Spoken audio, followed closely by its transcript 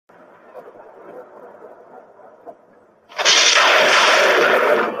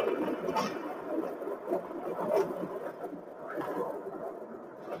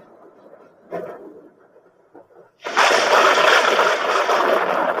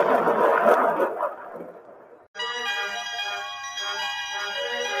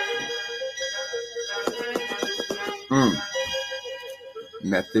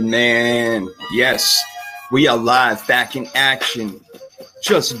Method Man. Yes, we are live, back in action.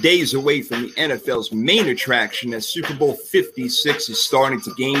 Just days away from the NFL's main attraction as Super Bowl 56 is starting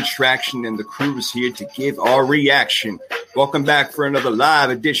to gain traction, and the crew is here to give our reaction. Welcome back for another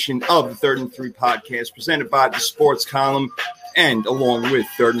live edition of the Third and Three podcast presented by the Sports Column and along with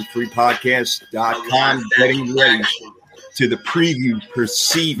thirdandthreepodcast.com, getting ready to the preview,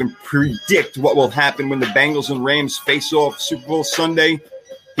 perceive, and predict what will happen when the Bengals and Rams face off Super Bowl Sunday.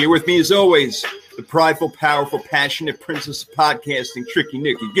 Here with me, as always, the prideful, powerful, passionate princess of podcasting, Tricky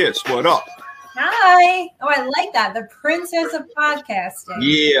Nikki. Guess what up? Hi. Oh, I like that. The princess of podcasting.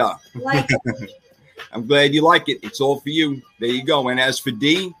 Yeah. Like it. I'm glad you like it. It's all for you. There you go. And as for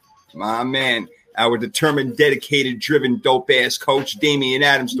D, my man, our determined, dedicated, driven, dope-ass coach, Damian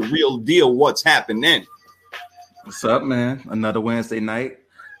Adams, the real deal. What's happening? What's up, man? Another Wednesday night.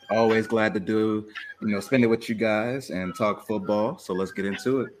 Always glad to spend it with you guys and talk football. So let's get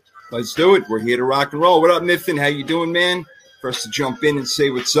into it. Let's do it. We're here to rock and roll. What up, Nathan? How you doing, man? First to jump in and say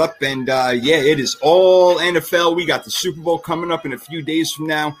what's up. And, it is all NFL. We got the Super Bowl coming up in a few days from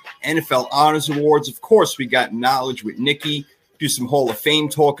now. NFL Honors Awards. Of course, we got Knowledge with Nikki. Do some Hall of Fame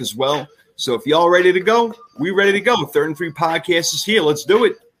talk as well. So if y'all ready to go, we ready to go. Third and Three podcast is here. Let's do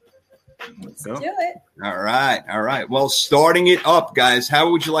it. Let's do it. All right. Well, starting it up, guys, how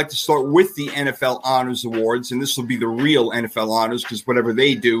would you like to start with the NFL Honors Awards? And this will be the real NFL Honors because whatever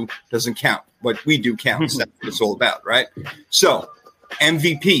they do doesn't count. What we do counts. That's what it's all about, right? So,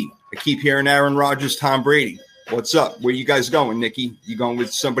 MVP. I keep hearing Aaron Rodgers, Tom Brady. What's up? Where you guys going, Nikki? You going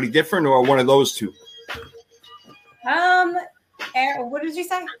with somebody different or one of those two? What did you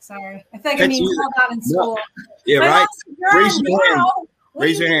say? Sorry. I think I'm being called out in school. Yeah, right. Raise your hand.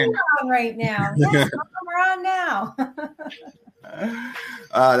 Raise your hand. Right now. Yes, we're on now.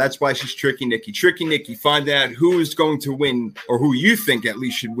 That's why she's Tricky Nikki. Tricky Nikki, find out who is going to win, or who you think at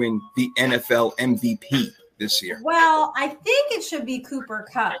least should win the NFL MVP this year. Well, I think it should be Cooper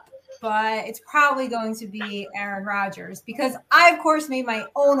Kupp, but it's probably going to be Aaron Rodgers because I, of course, made my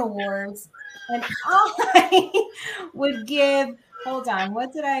own awards, and I would give. Hold on,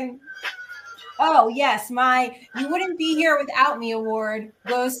 what did I? Oh, yes, my You Wouldn't Be Here Without Me award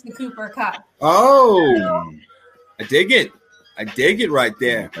goes to Cooper Kupp. Oh, I dig it right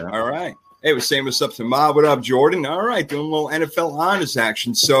there. Okay. All right. Hey, we're saying what's up to Ma. What up, Jordan? All right, doing a little NFL honors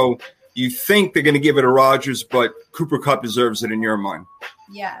action. So you think they're going to give it to Rodgers, but Cooper Kupp deserves it in your mind?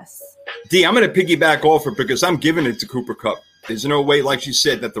 Yes. D, I'm going to piggyback off it because I'm giving it to Cooper Kupp. There's no way, like you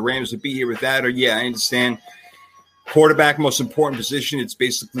said, that the Rams would be here with that. Or, yeah, I understand. Quarterback, most important position. It's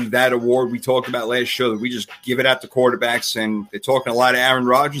basically that award we talked about last show that we just give it out to quarterbacks, and they're talking a lot of Aaron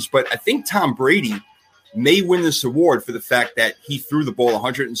Rodgers. But I think Tom Brady may win this award for the fact that he threw the ball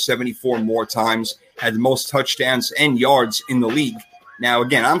 174 more times, had the most touchdowns and yards in the league. Now,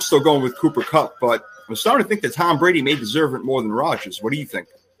 again, I'm still going with Cooper Kupp, but I'm starting to think that Tom Brady may deserve it more than Rodgers. What do you think?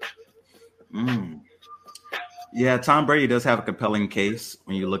 Yeah, Tom Brady does have a compelling case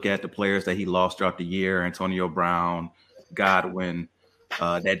when you look at the players that he lost throughout the year, Antonio Brown, Godwin,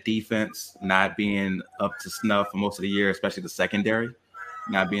 that defense not being up to snuff for most of the year, especially the secondary,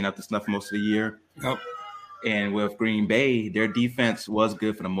 not being up to snuff for most of the year. Yep. And with Green Bay, their defense was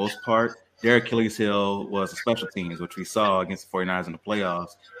good for the most part. Their Achilles heel was the special teams, which we saw against the 49ers in the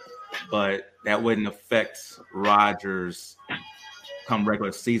playoffs. But that wouldn't affect Rodgers come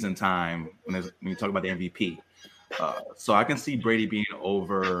regular season time when you talk about the MVP. So I can see Brady being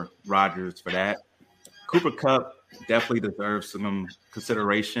over Rodgers for that. Cooper Kupp definitely deserves some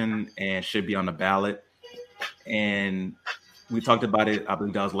consideration and should be on the ballot. And we talked about it, I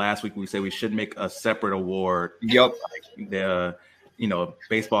believe that was last week. We said we should make a separate award. Yep. Like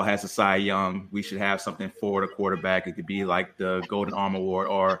baseball has a Cy Young. We should have something for the quarterback. It could be like the Golden Arm Award,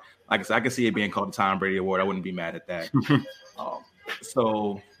 or like I said, I could see it being called the Tom Brady Award. I wouldn't be mad at that.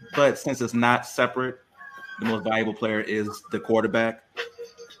 But since it's not separate, the most valuable player is the quarterback.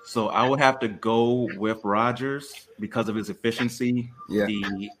 So I would have to go with Rodgers because of his efficiency. Yeah.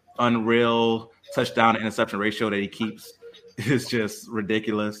 The unreal touchdown to interception ratio that he keeps is just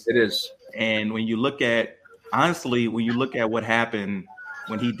ridiculous. It is. And when you look at what happened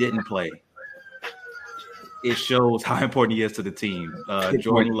when he didn't play, it shows how important he is to the team.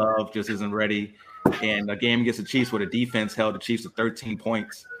 Jordan Love just isn't ready. And a game against the Chiefs where the defense held the Chiefs to 13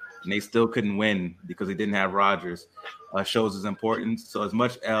 points, and they still couldn't win because they didn't have Rodgers, shows his importance. So as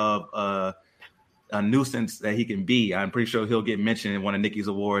much of a nuisance that he can be, I'm pretty sure he'll get mentioned in one of Nikki's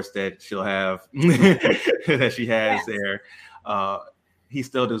awards that she'll have that she has there. He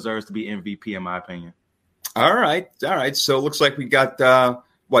still deserves to be MVP in my opinion. All right. So it looks like we got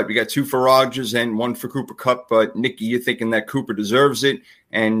we got 2 for Rodgers and 1 for Cooper Kupp, but Nikki, you're thinking that Cooper deserves it,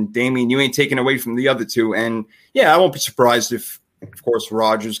 and Damien, you ain't taking away from the other 2. And yeah, I won't be surprised if, of course,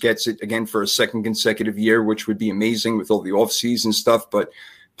 Rodgers gets it again for a second consecutive year, which would be amazing with all the offseason stuff, but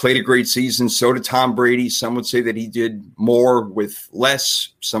played a great season. So did Tom Brady. Some would say that he did more with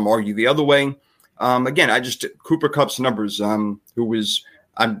less. Some argue the other way. Again, Cooper Kupp's numbers, I'm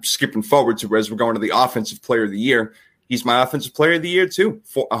skipping forward to as we're going to the offensive player of the year. He's my offensive player of the year too.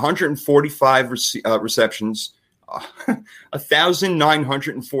 145 receptions,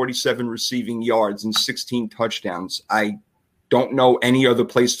 1,947 receiving yards, and 16 touchdowns. I don't know any other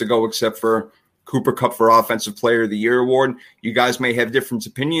place to go except for Cooper Kupp for Offensive Player of the Year award. You guys may have different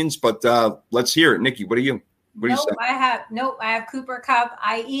opinions, but let's hear it. Nikki, what do you say? I have Cooper Kupp,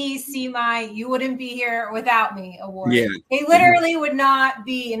 i.e. see my "you wouldn't be here without me" award. Yeah. They literally would not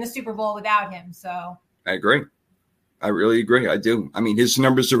be in the Super Bowl without him. So I agree. I really agree. I do. I mean, his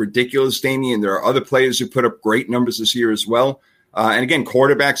numbers are ridiculous, Damien. There are other players who put up great numbers this year as well. And again,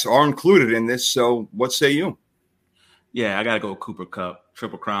 quarterbacks are included in this. So what say you? Yeah, I got to go with Cooper Kupp,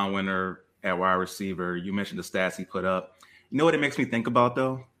 Triple Crown winner at wide receiver. You mentioned the stats he put up. You know what it makes me think about,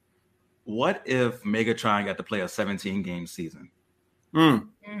 though? What if Megatron got to play a 17-game season?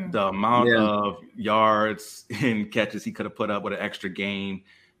 The amount of yards and catches he could have put up with an extra game.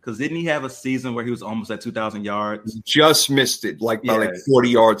 Because didn't he have a season where he was almost at 2,000 yards? Just missed it, by 40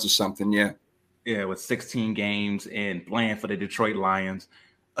 yards or something, yeah. Yeah, with 16 games and playing for the Detroit Lions.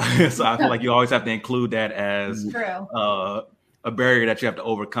 So I feel like you always have to include that as a barrier that you have to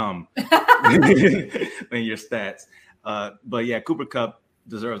overcome in your stats. But yeah, Cooper Kupp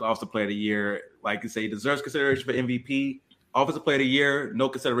deserves Offensive Player of the Year. Like you say, he deserves consideration for MVP. Offensive Player of the Year, no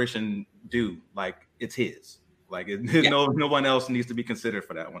consideration due. Like, it's his. Like, no one else needs to be considered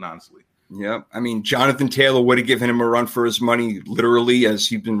for that one, honestly. Yeah. I mean, Jonathan Taylor would have given him a run for his money, literally, as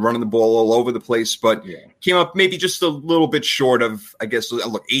he's been running the ball all over the place, but came up maybe just a little bit short of, I guess,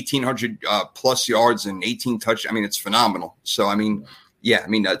 look, 1,800 plus yards and 18 touch. I mean, it's phenomenal. So, I mean,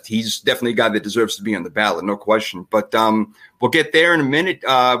 he's definitely a guy that deserves to be on the ballot, no question. But we'll get there in a minute.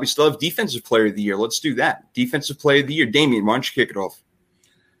 We still have Defensive Player of the Year. Let's do that. Defensive Player of the Year. Damien, why don't you kick it off?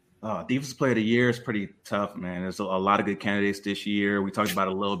 Defensive Player of the Year is pretty tough, man. There's a lot of good candidates this year. We talked about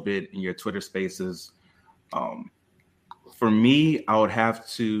it a little bit in your Twitter spaces. For me, I would have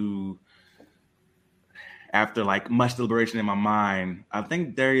to, after like much deliberation in my mind, I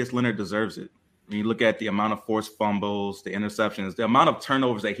think Darius Leonard deserves it. When you look at the amount of forced fumbles, the interceptions, the amount of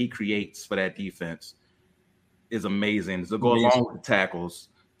turnovers that he creates for that defense is amazing. To go along with the tackles,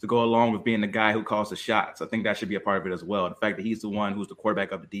 to go along with being the guy who calls the shots. I think that should be a part of it as well. The fact that he's the one who's the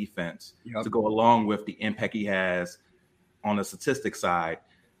quarterback of the defense, to go along with the impact he has on the statistics side,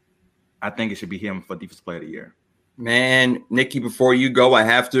 I think it should be him for Defensive Player of the Year. Man, Nikki, before you go, I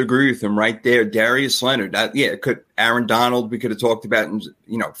have to agree with him right there. Darius Leonard. Aaron Donald, we could have talked about, and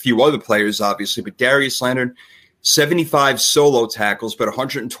a few other players, obviously, but Darius Leonard, 75 solo tackles, but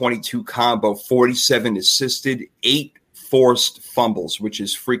 122 combo, 47 assisted, 8 forced fumbles, which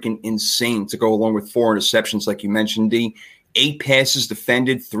is freaking insane to go along with 4 interceptions, like you mentioned, D. 8 passes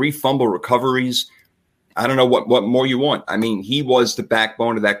defended, 3 fumble recoveries. I don't know what more you want. I mean, he was the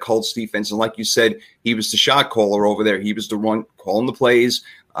backbone of that Colts defense. And like you said, he was the shot caller over there. He was the one calling the plays,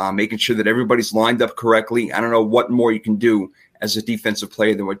 making sure that everybody's lined up correctly. I don't know what more you can do as a defensive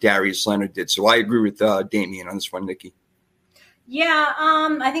player than what Darius Leonard did. So I agree with Damien on this one, Nikki. Yeah,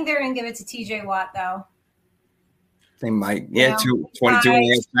 I think they're going to give it to TJ Watt, though. They might. Yeah, 22 and a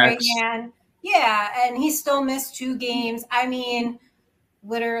half sacks. Yeah, and he still missed 2 games. I mean,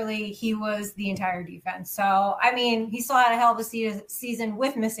 literally, he was the entire defense. So, I mean, he still had a hell of a season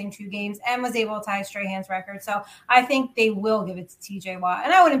with missing 2 games and was able to tie Strahan's record. So, I think they will give it to TJ Watt,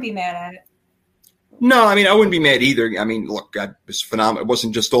 and I wouldn't be mad at it. No, I mean, I wouldn't be mad either. I mean, look, it was phenomenal. It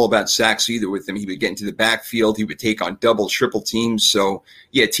wasn't just all about sacks either with him. He would get into the backfield. He would take on double, triple teams. So,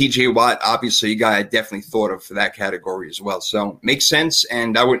 yeah, TJ Watt, obviously a guy I definitely thought of for that category as well. So, makes sense,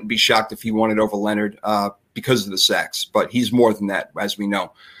 and I wouldn't be shocked if he won it over Leonard because of the sacks. But he's more than that, as we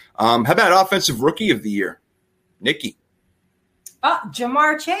know. How about Offensive Rookie of the Year? Nikki.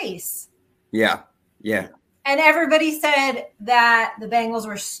 Jamar Chase. Yeah. And everybody said that the Bengals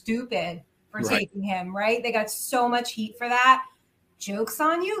were stupid for taking him, right? They got so much heat for that. Joke's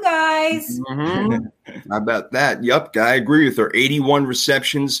on you guys. Mm-hmm. How about that? Yep, I agree with her. 81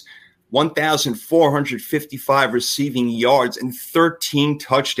 receptions, 1,455 receiving yards, and 13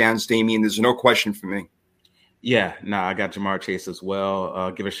 touchdowns, Damien. There's no question for me. Yeah, I got Jamar Chase as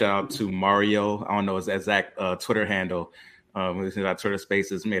well. Give a shout out to Mario. I don't know his exact Twitter handle. Our Twitter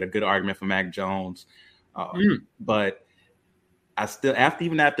Spaces made a good argument for Mac Jones. But I still,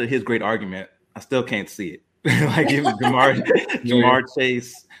 after his great argument, I still can't see it. Like Jamar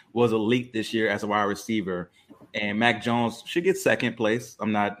Chase was elite this year as a wide receiver, and Mac Jones should get second place.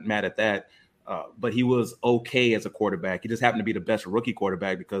 I'm not mad at that. But he was okay as a quarterback. He just happened to be the best rookie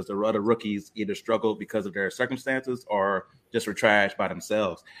quarterback because the other rookies either struggled because of their circumstances or just were trashed by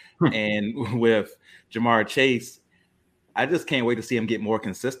themselves. And with Jamar Chase, I just can't wait to see him get more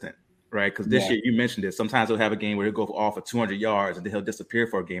consistent, right? Because this year, you mentioned it, sometimes he'll have a game where he'll go off for 200 yards and then he'll disappear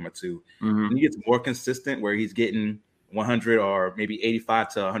for a game or two. When he gets more consistent where he's getting 100 or maybe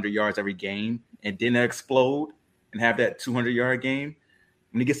 85 to 100 yards every game and then explode and have that 200-yard game,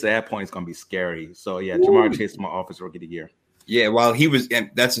 when he gets to that point, it's going to be scary. So, yeah, Jamar Chase is my offensive rookie of the year. Yeah, well, and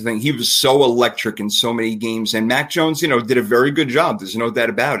that's the thing. He was so electric in so many games. And Mac Jones, did a very good job. There's no doubt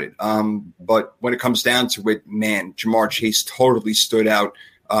about it. But when it comes down to it, man, Jamar Chase totally stood out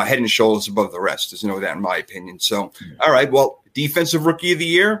head and shoulders above the rest. There's no doubt in my opinion. So, all right, well, defensive rookie of the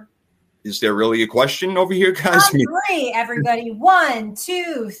year. Is there really a question over here, guys? Three, everybody. 1,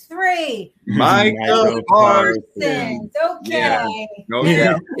 2, 3. Michael Parsons. Okay. Yeah. No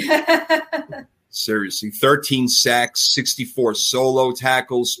doubt. Seriously, 13 sacks, 64 solo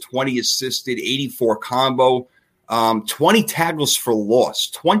tackles, 20 assisted, 84 combo, 20 tackles for loss.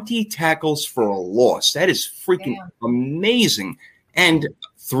 20 tackles for a loss. That is freaking amazing. And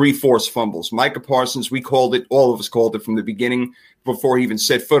 3 forced fumbles. Micah Parsons, all of us called it from the beginning before he even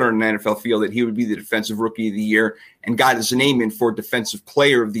set foot on an NFL field that he would be the defensive rookie of the year and got his name in for defensive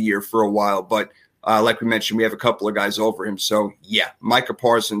player of the year for a while. But like we mentioned, we have a couple of guys over him. So, yeah, Micah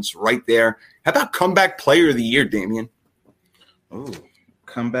Parsons right there. How about comeback player of the year, Damian? Oh,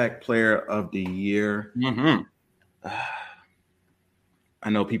 comeback player of the year. I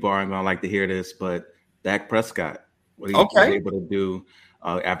know people aren't going to like to hear this, but Dak Prescott, what he was able to do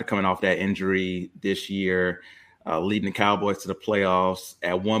after coming off that injury this year, leading the Cowboys to the playoffs.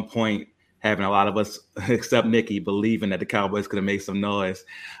 At one point, having a lot of us, except Nikki, believing that the Cowboys could have made some noise.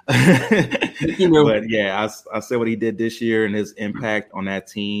 But, yeah, I said what he did this year and his impact on that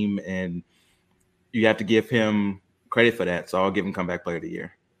team, and you have to give him credit for that. So I'll give him comeback player of the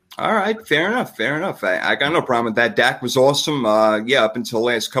year. All right. Fair enough. I got no problem with that. Dak was awesome. Up until the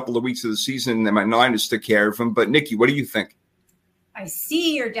last couple of weeks of the season, and my Niners took care of him. But, Nikki, what do you think? I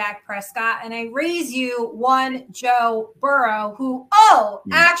see your Dak Prescott, and I raise you one Joe Burrow, who,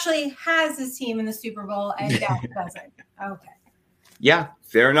 actually has his team in the Super Bowl, and Dak doesn't. Okay. Yeah,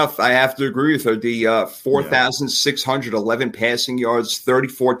 fair enough. I have to agree with her. The 4,611 passing yards,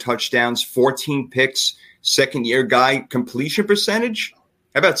 34 touchdowns, 14 picks, second-year guy. Completion percentage,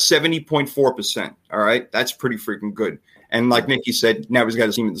 how about 70.4%? All right, that's pretty freaking good. And like Nikki said, now he's got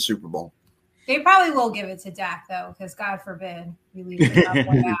his team in the Super Bowl. They probably will give it to Dak, though, because God forbid we leave it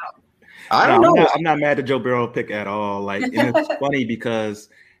one out. I don't know. I'm not mad at Joe Burrow pick at all. Like, and it's funny because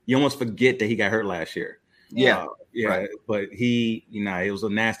you almost forget that he got hurt last year. Yeah. Right. But he, it was a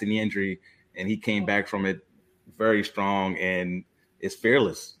nasty injury, and he came back from it very strong and is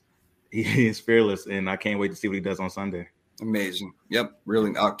fearless. He is fearless, and I can't wait to see what he does on Sunday. Amazing. Yep.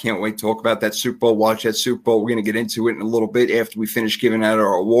 Really. I can't wait to talk about that Super Bowl, watch that Super Bowl. We're going to get into it in a little bit after we finish giving out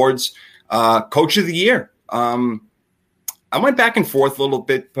our awards. Coach of the year. I went back and forth a little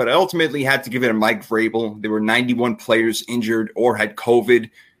bit, but I ultimately had to give it to Mike Vrabel. There were 91 players injured or had COVID.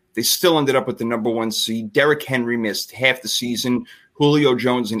 They still ended up with the number 1 seed. Derrick Henry missed half the season. Julio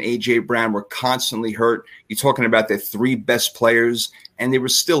Jones and A.J. Brown were constantly hurt. You're talking about their 3 best players, and they were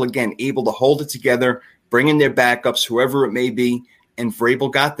still, again, able to hold it together, bring in their backups, whoever it may be, and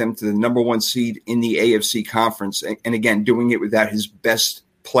Vrabel got them to the number 1 seed in the AFC conference. And again, doing it without his best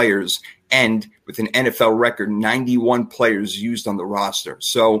players and with an NFL record, 91 players used on the roster.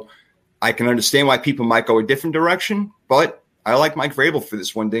 So I can understand why people might go a different direction, but I like Mike Vrabel for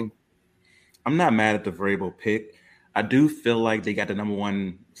this one, Ding. I'm not mad at the Vrabel pick. I do feel like they got the number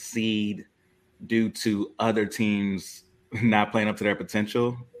 1 seed due to other teams not playing up to their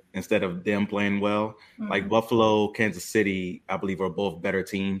potential instead of them playing well. Like Buffalo, Kansas City, I believe are both better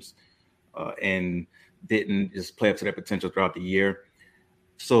teams and didn't just play up to their potential throughout the year.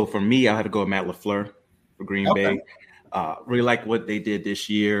 So for me, I had to go with Matt LaFleur for Green Bay. Really like what they did this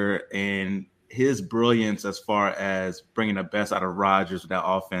year and his brilliance as far as bringing the best out of Rodgers with that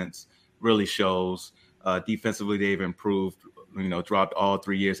offense really shows. Defensively, they've improved, throughout all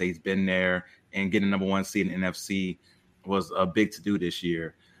 3 years that he's been there, and getting number 1 seed in NFC was a big to do this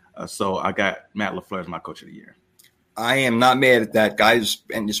year. So I got Matt LaFleur as my coach of the year. I am not mad at that, guys.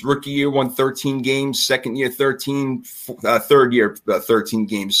 And his rookie year won 13 games, second year 13, third year 13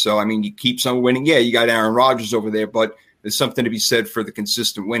 games. So, I mean, you keep on winning. Yeah, you got Aaron Rodgers over there, but there's something to be said for the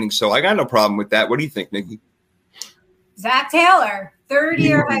consistent winning. So I got no problem with that. What do you think, Nikki? Zach Taylor,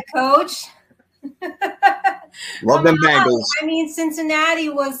 third-year head coach. Love them Bengals. I mean, Cincinnati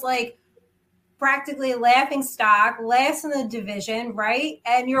was like practically a laughing stock, last in the division, right?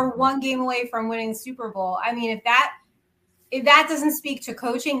 And you're one game away from winning the Super Bowl. I mean, if that doesn't speak to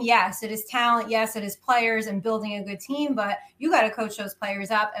coaching, yes, it is talent. Yes, it is players and building a good team, but you got to coach those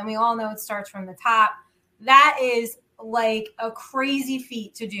players up. And we all know it starts from the top. That is like a crazy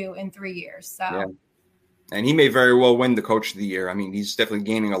feat to do in 3 years. So. Yeah. And he may very well win the coach of the year. I mean, he's definitely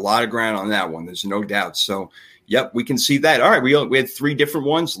gaining a lot of ground on that one. There's no doubt. So, yep, we can see that. All right, we had 3 different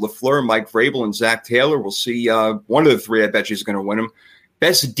ones, LaFleur, Mike Vrabel, and Zach Taylor. We'll see one of the 3, I bet you, is going to win them.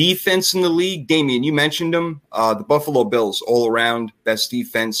 Best defense in the league, Damian, you mentioned them. The Buffalo Bills, all around best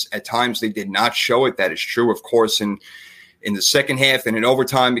defense. At times, they did not show it. That is true, of course, in the second half and in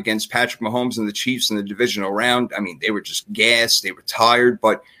overtime against Patrick Mahomes and the Chiefs in the divisional round. I mean, they were just gassed. They were tired,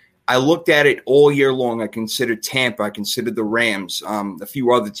 but I looked at it all year long. I considered Tampa. I considered the Rams, a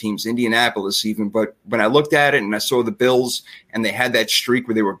few other teams, Indianapolis even. But when I looked at it and I saw the Bills and they had that streak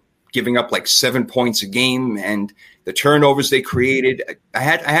where they were giving up like 7 points a game and the turnovers they created, I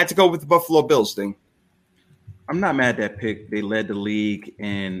had to go with the Buffalo Bills thing. I'm not mad at that pick. They led the league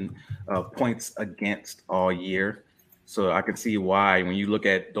in points against all year. So I can see why when you look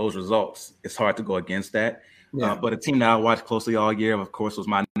at those results, it's hard to go against that. Yeah. But a team that I watched closely all year, of course, was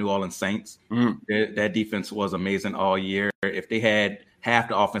my New Orleans Saints. Mm-hmm. That defense was amazing all year. If they had half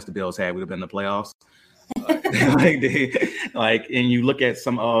the offense the Bills had, we'd have been in the playoffs. And you look at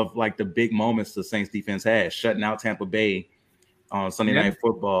some of like the big moments the Saints defense had, shutting out Tampa Bay on Sunday Night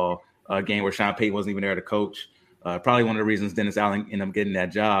Football, a game where Sean Payton wasn't even there to coach. Probably one of the reasons Dennis Allen ended up getting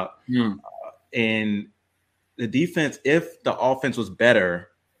that job. And the defense, if the offense was better,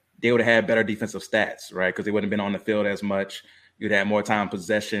 they would have had better defensive stats, right? Because they wouldn't have been on the field as much. You'd have more time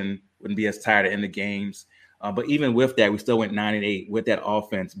possession, wouldn't be as tired to end the games. But even with that, we still went 9-8 with that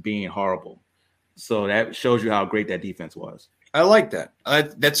offense being horrible. So that shows you how great that defense was. I like that.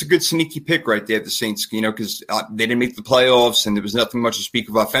 That's a good sneaky pick right there, the Saints, because they didn't make the playoffs and there was nothing much to speak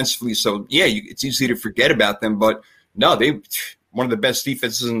of offensively. So, yeah, it's easy to forget about them. But, no, they one of the best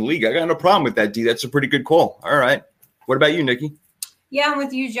defenses in the league. I got no problem with that, D. That's a pretty good call. All right. What about you, Nikki? Yeah, I'm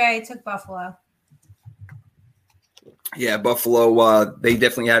with you, Jay. I took Buffalo. Yeah, Buffalo, they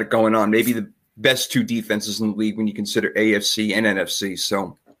definitely had it going on. Maybe the best 2 defenses in the league when you consider AFC and NFC. So,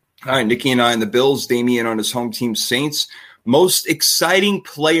 all right, Nikki and I on the Bills, Damian on his home team, Saints. Most exciting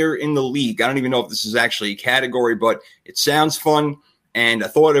player in the league. I don't even know if this is actually a category, but it sounds fun. And I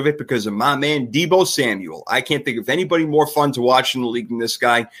thought of it because of my man, Deebo Samuel. I can't think of anybody more fun to watch in the league than this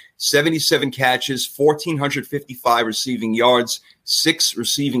guy. 77 catches, 1,455 receiving yards, 6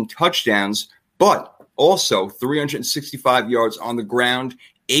 receiving touchdowns, but also 365 yards on the ground,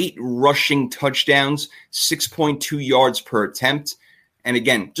 8 rushing touchdowns, 6.2 yards per attempt. And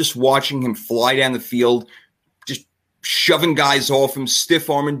again, just watching him fly down the field, just shoving guys off him,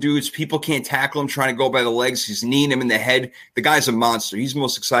 stiff-arming dudes. People can't tackle him, trying to go by the legs. He's kneeing him in the head. The guy's a monster. He's the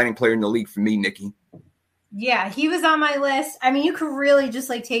most exciting player in the league for me, Nikki. Yeah, he was on my list. I mean, you could really just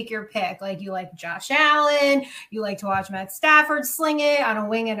like take your pick. Like you like Josh Allen, you like to watch Matt Stafford sling it on a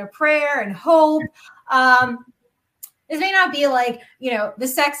wing and a prayer and hope. This may not be like, the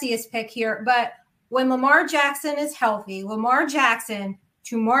sexiest pick here, but when Lamar Jackson is healthy, Lamar Jackson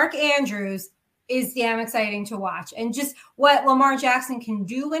to Mark Andrews is damn exciting to watch. And just what Lamar Jackson can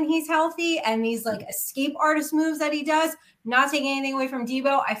do when he's healthy and these like escape artist moves that he does, not taking anything away from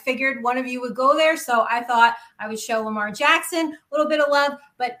Deebo. I figured one of you would go there. So I thought I would show Lamar Jackson a little bit of love,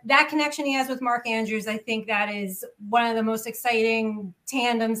 but that connection he has with Mark Andrews, I think that is one of the most exciting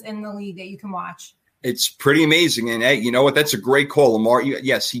tandems in the league that you can watch. It's pretty amazing. And hey, you know what? That's a great call, Lamar.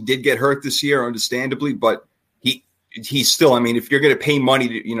 Yes, he did get hurt this year, understandably, but he's still, I mean, if you're going to pay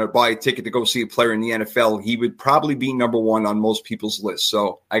money to, buy a ticket to go see a player in the NFL, he would probably be number 1 on most people's list.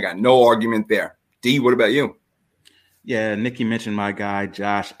 So I got no argument there. D, what about you? Yeah, Nikki mentioned my guy,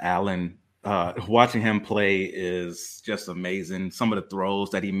 Josh Allen. Watching him play is just amazing. Some of the throws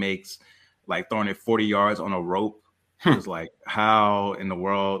that he makes, like throwing it 40 yards on a rope, is like, how in the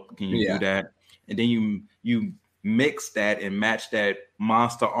world can you do that? And then you mix that and match that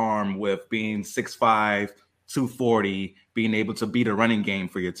monster arm with being 6'5", 240, being able to beat a running game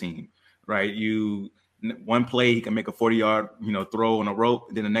for your team, right? One play, he can make a 40-yard, throw on a rope.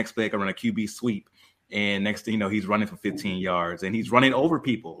 And then the next play, he can run a QB sweep. And next thing you know, he's running for 15 yards and he's running over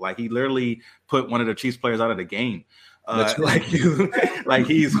people. Like he literally put one of the Chiefs players out of the game.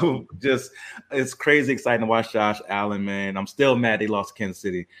 He's just, it's crazy exciting to watch Josh Allen, man. I'm still mad they lost to Kansas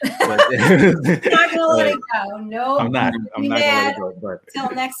City. But not gonna let it go. No, I'm not gonna let it go. But till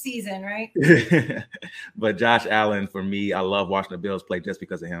next season, right? But Josh Allen, for me, I love watching the Bills play just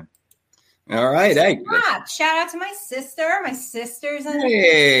because of him. All right, hey. Shout out to my sister. My sister's in.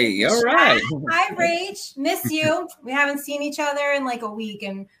 Hey, all right. Hi, Rach. Miss you. We haven't seen each other in like a week,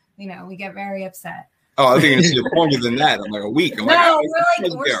 and we get very upset. Oh, I think it's longer than that. I'm like a week. We're so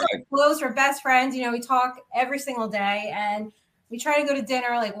close. We're best friends. We talk every single day, and we try to go to dinner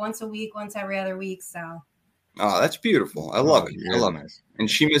like once a week, once every other week. So. Oh, that's beautiful. I love it. I love it. And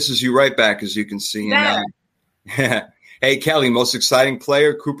she misses you right back, as you can see. Hey, Kelly, most exciting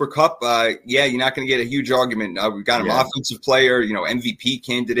player, Cooper Kupp. You're not going to get a huge argument. We've got him offensive player, MVP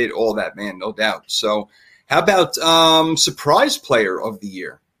candidate, all that, man, no doubt. So how about surprise player of the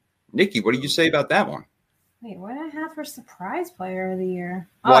year? Nikki, what did you say about that one? Wait, what do I have for surprise player of the year?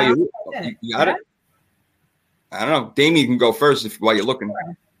 You got it? I don't know. Damien can go first while you're looking.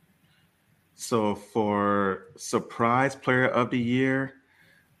 So for surprise player of the year,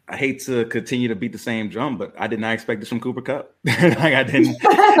 I hate to continue to beat the same drum, but I did not expect this from Cooper Kupp. I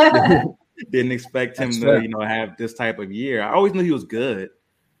didn't expect him to, have this type of year. I always knew he was good,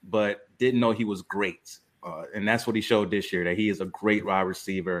 but didn't know he was great. And that's what he showed this year, that he is a great wide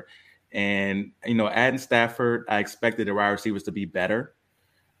receiver. And, adding Stafford, I expected the wide receivers to be better.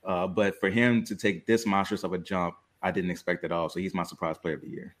 But for him to take this monstrous of a jump, I didn't expect at all. So he's my surprise player of the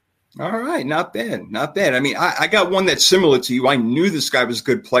year. All right. Not bad. Not bad. I mean, I got one that's similar to you. I knew this guy was a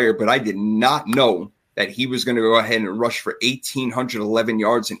good player, but I did not know that he was going to go ahead and rush for 1,811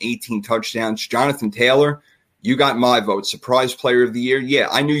 yards and 18 touchdowns. Jonathan Taylor, you got my vote. Surprise player of the year. Yeah,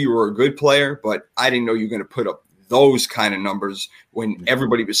 I knew you were a good player, but I didn't know you were going to put up those kind of numbers when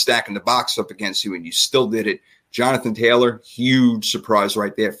everybody was stacking the box up against you, and you still did it. Jonathan Taylor, huge surprise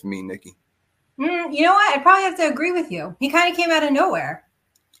right there for me, Nikki. You know what? I probably have to agree with you. He kind of came out of nowhere.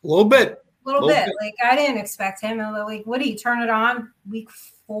 A little bit. Like, I didn't expect him. Like, what did he turn it on week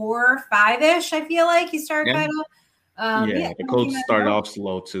 4, 5-ish? I feel like he started kind of. The coach started off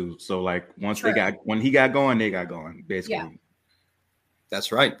slow too. So like when he got going, they got going basically. Yeah.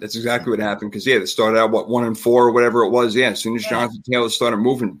 That's right. That's exactly what happened. Because they started out 1-4 or whatever it was. Yeah, as soon as Jonathan Taylor started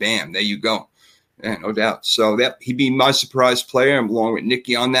moving, bam, there you go. Yeah, no doubt. So he'd be my surprise player. I'm along with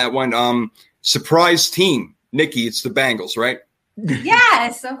Nikki on that one. Surprise team, Nikki. It's the Bengals, right?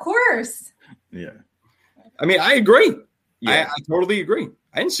 Yes, of course. Yeah. I mean, I agree. Yeah. I totally agree.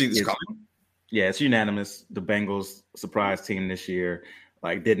 I didn't see this coming. Yeah, it's unanimous. The Bengals surprise team this year.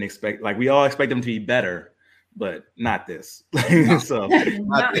 Didn't expect. We all expect them to be better, but not this. So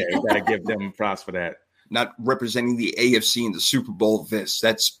gotta give them props for that. Not representing the AFC in the Super Bowl.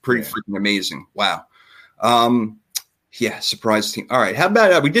 That's pretty freaking amazing. Wow. Surprise team. All right. How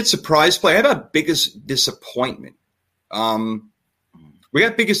about we did surprise play? How about biggest disappointment? We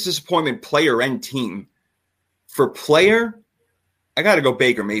got biggest disappointment player and team. For player, I got to go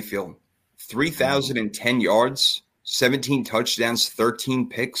Baker Mayfield. 3,010 yards, 17 touchdowns, 13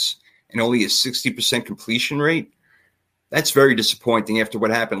 picks, and only a 60% completion rate. That's very disappointing after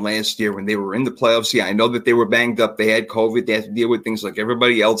what happened last year when they were in the playoffs. Yeah, I know that they were banged up. They had COVID. They had to deal with things like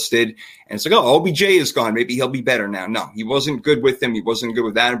everybody else did. And it's like, OBJ is gone. Maybe he'll be better now. No, he wasn't good with them. He wasn't good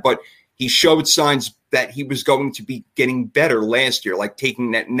with that. But he showed signs that he was going to be getting better last year, like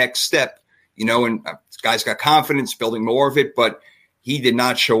taking that next step, and this guy's got confidence, building more of it, but he did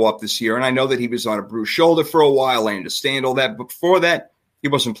not show up this year. And I know that he was on a bruised shoulder for a while. I understand all that. But before that, he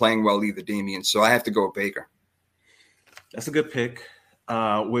wasn't playing well either, Damien. So I have to go with Baker. That's a good pick.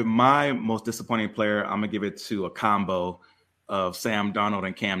 With my most disappointing player, I'm going to give it to a combo of Sam Darnold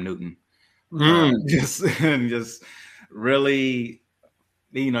and Cam Newton. Just really,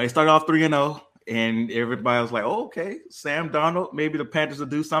 they started off 3-0, and everybody was like, oh, okay, Sam Darnold, maybe the Panthers will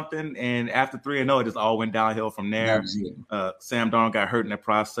do something. And after 3-0, it just all went downhill from there. Sam Darnold got hurt in the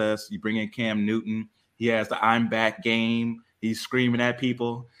process. You bring in Cam Newton. He has the I'm back game. He's screaming at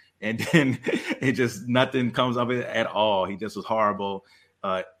people. And then it just nothing comes of it at all. He just was horrible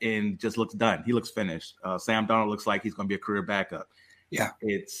and just looks done. He looks finished. Sam Darnold looks like he's going to be a career backup. Yeah.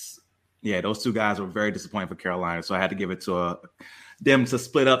 Those two guys were very disappointing for Carolina. So I had to give it to them to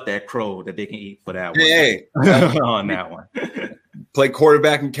split up that crow that they can eat for that one. Hey. On that one. Play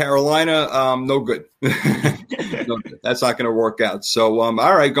quarterback in Carolina. No good. No good. That's not going to work out. So, all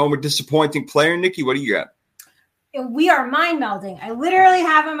right, going with disappointing player. Nikki, what do you got? We are mind melding. I literally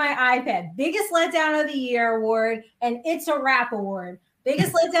have on my iPad biggest letdown of the year award and It's a Wrap award.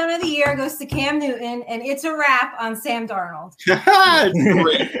 Biggest letdown of the year goes to Cam Newton, and It's a Wrap on Sam Darnold.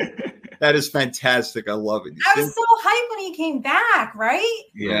 That is fantastic. I love it. I was so hyped when he came back, right?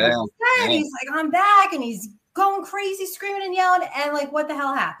 Yeah. He's like, I'm back, and he's going crazy, screaming and yelling, and like, what the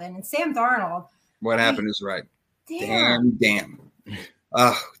hell happened? And Sam Darnold. What happened is right. Damn.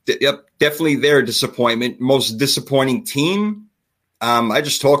 Yep, definitely their disappointment. Most disappointing team. I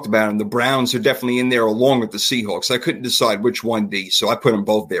just talked about them. The Browns are definitely in there along with the Seahawks. I couldn't decide which one be, so I put them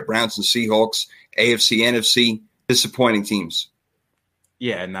both there. Browns and Seahawks, AFC, NFC, disappointing teams.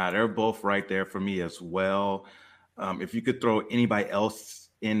 Yeah, they're both right there for me as well. If you could throw anybody else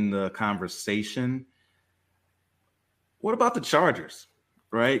in the conversation, what about the Chargers,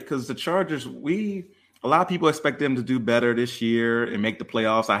 right? Because the Chargers, a lot of people expect them to do better this year and make the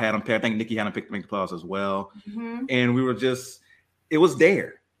playoffs. I had them picked. I think Nikki had them picked to make the playoffs as well. Mm-hmm. And we were it was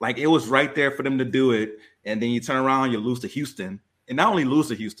there. Like, it was right there for them to do it. And then you turn around, you lose to Houston. And not only lose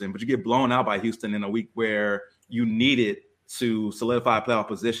to Houston, but you get blown out by Houston in a week where you needed to solidify a playoff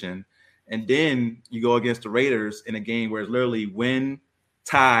position. And then you go against the Raiders in a game where it's literally win,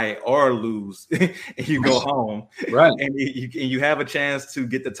 tie, or lose, and you go home. Right. And you have a chance to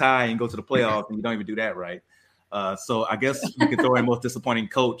get the tie and go to the playoffs, and you don't even do that right. So I guess you can throw in most disappointing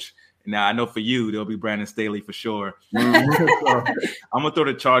coach. Now, I know for you, there'll be Brandon Staley for sure. So I'm going to throw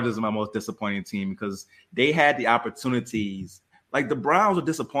the Chargers as my most disappointing team because they had the opportunities. Like, the Browns were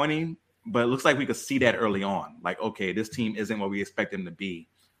disappointing, but it looks like we could see that early on. Like, okay, this team isn't what we expect them to be.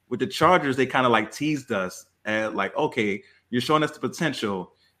 With the Chargers, they kind of like teased us at like, okay, you're showing us the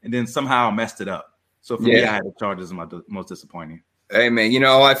potential, and then somehow messed it up. So for me, I had the Chargers as my most disappointing. Hey, man, you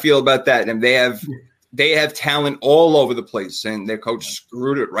know how I feel about that. And they have talent all over the place, and their coach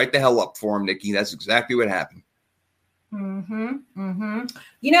screwed it right the hell up for them, Nikki. That's exactly what happened. You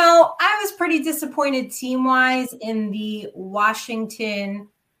know, I was pretty disappointed team-wise in the Washington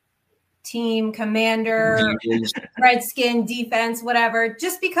team, commander, Redskin, defense, whatever,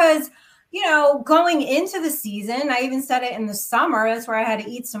 just because, you know, going into the season, I even said it in the summer, that's where I had to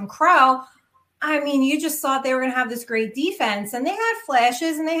eat some crow. I mean, you just thought they were going to have this great defense, and they had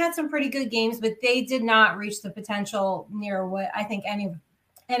flashes and they had some pretty good games, but they did not reach the potential near what I think any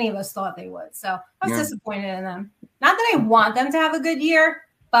of us thought they would. So I was disappointed in them. Not that I want them to have a good year,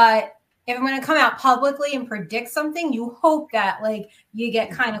 but if I'm going to come out publicly and predict something, you hope that like you get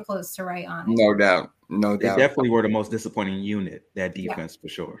kind of close to right on it. No doubt. They definitely were the most disappointing unit, that defense for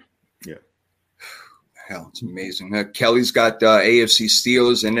sure. Yeah. Hell, it's amazing. Kelly's got AFC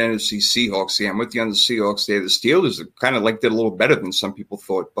Steelers and NFC Seahawks. Yeah, I'm with you on the Seahawks there. The Steelers kind of did a little better than some people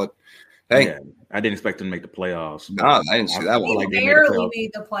thought, but hey. Yeah, I didn't expect them to make the playoffs. No, I didn't see that one. They barely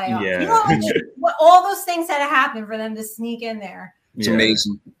made the playoffs. Yeah. You know, all those things had to happen for them to sneak in there. It's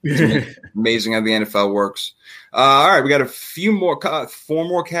amazing. It's amazing how the NFL works. All right, we got 4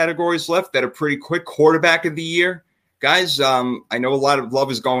 more categories left that are pretty quick. Quarterback of the year. Guys, I know a lot of love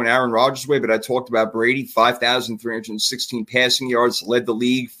is going Aaron Rodgers' way, but I talked about Brady, 5,316 passing yards, led the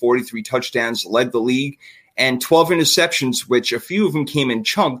league, 43 touchdowns, led the league, and 12 interceptions, which a few of them came in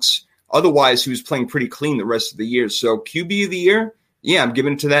chunks. Otherwise, he was playing pretty clean the rest of the year. So QB of the year, yeah, I'm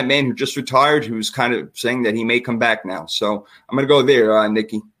giving it to that man who just retired, who's kind of saying that he may come back now. So I'm going to go there,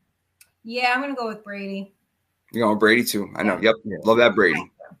 Nikki. Yeah, I'm going to go with Brady. You're going with Brady too. I know. Yep. Love that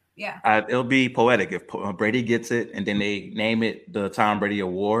Brady. Yeah. It'll be poetic if Brady gets it and then they name it the Tom Brady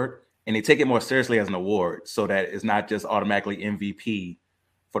Award and they take it more seriously as an award so that it's not just automatically MVP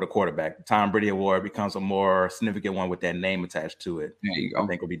for the quarterback. The Tom Brady Award becomes a more significant one with that name attached to it. There you go. I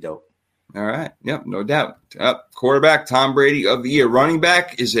think it'll be dope. All right. Yep. No doubt. Quarterback, Tom Brady of the year. Running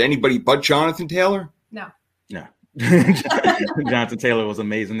back, is it anybody but Jonathan Taylor? No. Jonathan Taylor was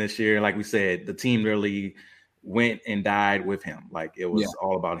amazing this year. Like we said, the team really went and died with him. Like it was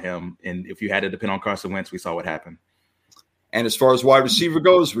all about him. And if you had to depend on Carson Wentz, we saw what happened. And as far as wide receiver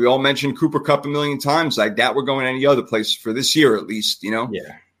goes, we all mentioned Cooper Kupp a million times. I doubt we're going any other place for this year, at least, you know?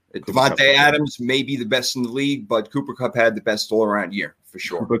 Yeah. Devontae Adams may be the best in the league, but Cooper Kupp had the best all-around year, for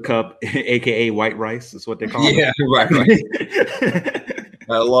sure. Cooper Kupp, a.k.a. White Rice, is what they call him. Yeah, right.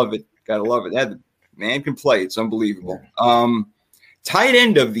 Gotta love it. That man can play. It's unbelievable. Tight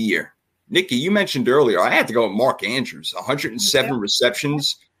end of the year. Nikki, you mentioned earlier, I had to go with Mark Andrews, 107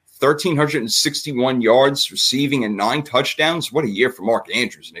 receptions, 1,361 yards receiving, and 9 touchdowns. What a year for Mark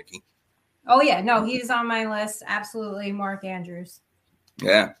Andrews, Nikki. Oh, yeah. No, he's on my list. Absolutely, Mark Andrews.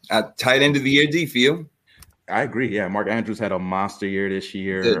 Yeah. Tight end of the year, D for you? I agree. Yeah, Mark Andrews had a monster year this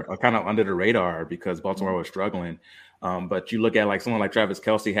year, kind of under the radar because Baltimore was struggling. But you look at like someone like Travis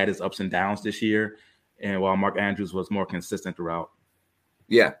Kelce had his ups and downs this year, and while Mark Andrews was more consistent throughout.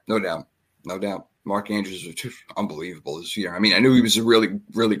 Yeah, no doubt. No doubt. Mark Andrews was unbelievable this year. I mean, I knew he was a really,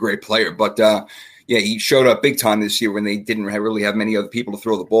 really great player, but he showed up big time this year when they didn't really have many other people to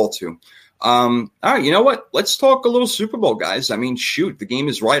throw the ball to. All right, you know what? Let's talk a little Super Bowl, guys. I mean, shoot, the game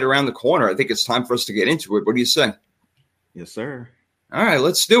is right around the corner. I think it's time for us to get into it. What do you say? Yes, sir. All right,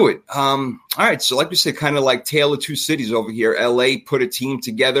 let's do it. All right, so like we said, kind of like Tale of Two Cities over here. LA put a team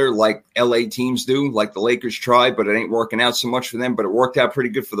together like LA teams do, like the Lakers tried, but it ain't working out so much for them. But it worked out pretty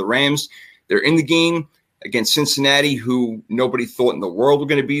good for the Rams. They're in the game against Cincinnati, who nobody thought in the world were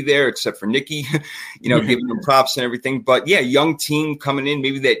going to be there except for Nicky, giving them props and everything. But yeah, young team coming in.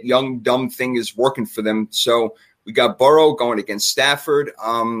 Maybe that young, dumb thing is working for them. So we got Burrow going against Stafford.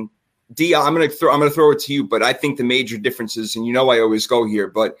 D, I'm going to throw it to you, but I think the major differences, and I always go here,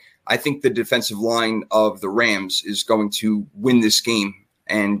 but I think the defensive line of the Rams is going to win this game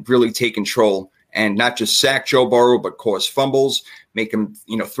and really take control and not just sack Joe Burrow, but cause fumbles, make him,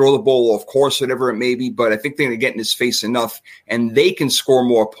 throw the ball off course, whatever it may be. But I think they're going to get in his face enough, and they can score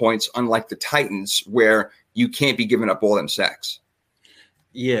more points, unlike the Titans, where you can't be giving up all them sacks.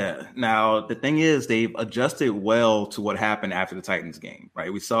 Yeah. Now, the thing is, they've adjusted well to what happened after the Titans game,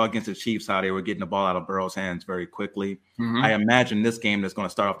 right? We saw against the Chiefs how they were getting the ball out of Burrow's hands very quickly. Mm-hmm. I imagine this game is going to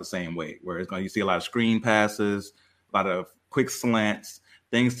start off the same way, where you see a lot of screen passes, a lot of quick slants,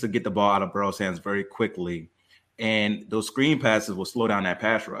 things to get the ball out of Burrow's hands very quickly. And those screen passes will slow down that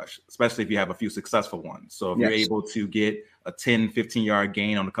pass rush, especially if you have a few successful ones. So if you're able to get a 10, 15-yard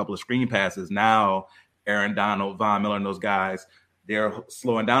gain on a couple of screen passes, now Aaron Donald, Von Miller, and those guys, they're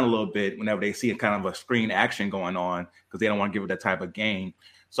slowing down a little bit whenever they see a kind of a screen action going on because they don't want to give it that type of gain.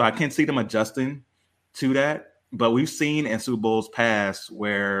 So I can see them adjusting to that. But we've seen in Super Bowls past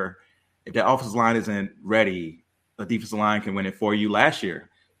where if the offensive line isn't ready, the defensive line can win it for you. Last year,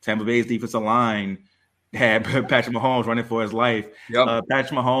 Tampa Bay's defensive line had Patrick Mahomes running for his life. Yep.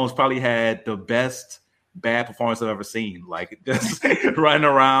 Patrick Mahomes probably had the best bad performance I've ever seen. Like just running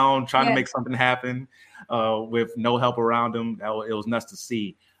around, trying to make something happen with no help around him. It was nuts to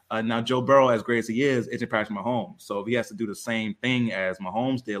see. Now, Joe Burrow, as great as he is, isn't Patrick Mahomes. So if he has to do the same thing as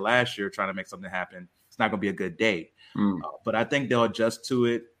Mahomes did last year, trying to make something happen, it's not going to be a good day. But I think they'll adjust to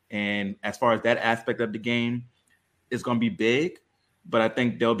it. And as far as that aspect of the game, it's going to be big. But I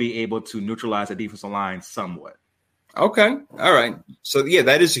think they'll be able to neutralize the defensive line somewhat. Okay. All right. So,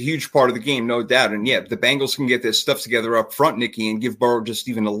 that is a huge part of the game, no doubt. And, the Bengals can get their stuff together up front, Nicky, and give Burrow just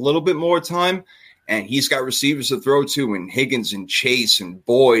even a little bit more time. And he's got receivers to throw to, and Higgins and Chase and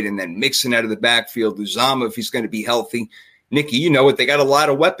Boyd, and then mixing out of the backfield, Uzama, if he's going to be healthy. Nicky, you know it. They got a lot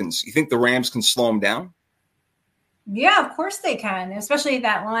of weapons. You think the Rams can slow him down? Yeah, of course they can, especially if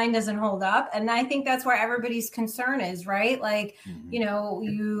that line doesn't hold up. And I think that's where everybody's concern is, right? Like, you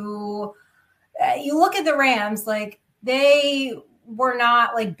look at the Rams, like they were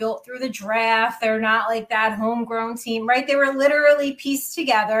not like built through the draft. They're not like that homegrown team, right? They were literally pieced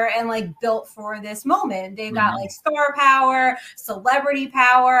together and like built for this moment. They've got like star power, celebrity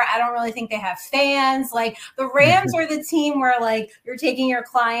power. I don't really think they have fans. Like the Rams are the team where like you're taking your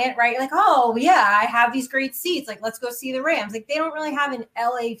client, right? Like, oh yeah, I have these great seats. Like, let's go see the Rams. Like they don't really have an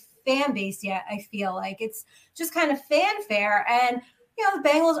LA fan base yet. I feel like it's just kind of fanfare. And, the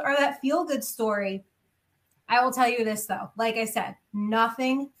Bengals are that feel-good story. I will tell you this, though. Like I said,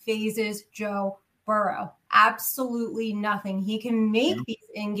 nothing phases Joe Burrow. Absolutely nothing. He can make these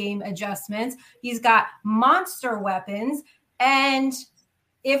in-game adjustments. He's got monster weapons. And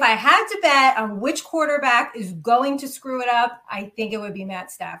if I had to bet on which quarterback is going to screw it up, I think it would be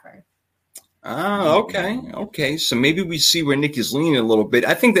Matt Stafford. Oh, okay. Okay. So maybe we see where Nicky's leaning a little bit.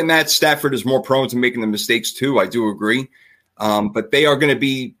 I think that Matt Stafford is more prone to making the mistakes, too. I do agree. But they are going to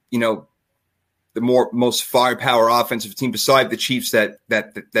be, the most firepower offensive team beside the Chiefs that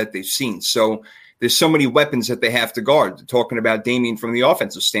they've seen. So there's so many weapons that they have to guard. Talking about Damien from the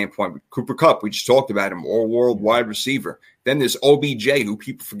offensive standpoint, Cooper Kupp, we just talked about him, all-world wide receiver. Then there's OBJ, who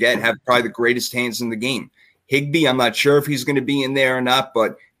people forget have probably the greatest hands in the game. Higbee, I'm not sure if he's going to be in there or not,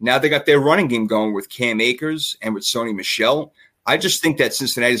 but now they got their running game going with Cam Akers and with Sony Michel. I just think that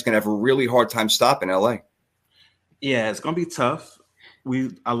Cincinnati is going to have a really hard time stopping LA. Yeah, it's going to be tough.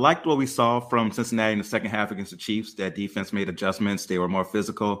 I liked what we saw from Cincinnati in the second half against the Chiefs. That defense made adjustments. They were more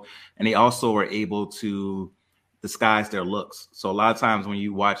physical, and they also were able to disguise their looks. So a lot of times when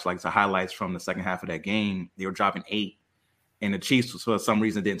you watch like the highlights from the second half of that game, they were dropping 8, and the Chiefs for some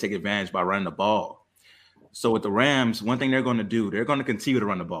reason didn't take advantage by running the ball. So with the Rams, one thing they're going to do, they're going to continue to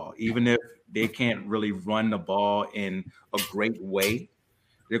run the ball, even if they can't really run the ball in a great way.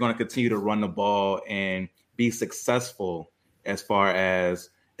 They're going to continue to run the ball and be successful as far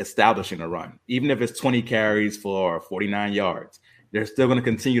as establishing a run, even if it's 20 carries for 49 yards. They're still going to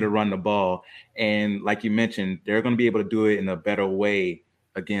continue to run the ball. And like you mentioned, they're going to be able to do it in a better way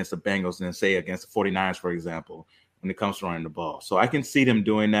against the Bengals than, say, against the 49ers, for example, when it comes to running the ball. So I can see them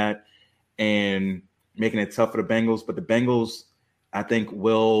doing that and making it tough for the Bengals. But the Bengals, I think,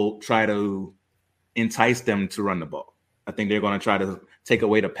 will try to entice them to run the ball. I think they're going to try to take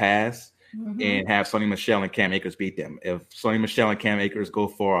away the pass and have Sonny Michel and Cam Akers beat them. If Sonny Michel and Cam Akers go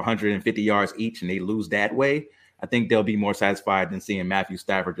for 150 yards each and they lose that way, I think they'll be more satisfied than seeing Matthew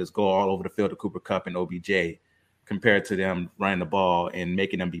Stafford just go all over the field to Cooper Kupp and OBJ compared to them running the ball and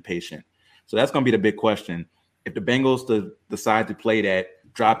making them be patient. So that's going to be the big question. If the Bengals decide to play that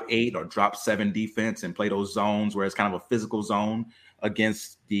drop 8 or drop 7 defense and play those zones where it's kind of a physical zone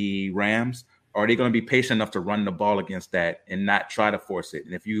against the Rams, are they going to be patient enough to run the ball against that and not try to force it?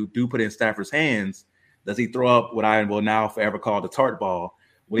 And if you do put it in Stafford's hands, does he throw up what I will now forever call the tart ball?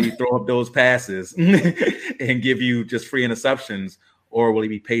 Will he throw up those passes and give you just free interceptions, or will he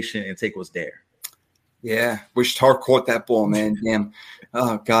be patient and take what's there? Yeah, wish Tart caught that ball, man. Damn.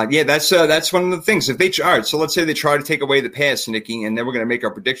 Oh God. Yeah, that's one of the things. If they all right, so let's say they try to take away the pass, Nicky, and then we're going to make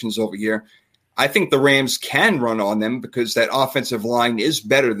our predictions over here. I think the Rams can run on them because that offensive line is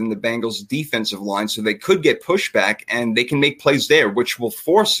better than the Bengals' defensive line, so they could get pushback and they can make plays there, which will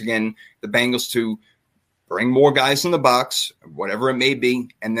force again the Bengals to bring more guys in the box, whatever it may be,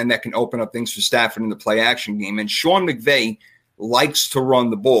 and then that can open up things for Stafford in the play action game. And Sean McVay likes to run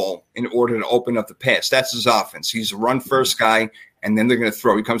the ball in order to open up the pass. That's his offense. He's a run-first guy, and then they're going to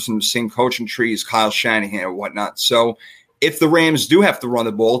throw. He comes from the same coaching tree as Kyle Shanahan or whatnot. So if the Rams do have to run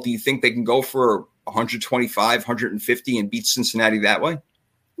the ball, do you think they can go for 125, 150 and beat Cincinnati that way?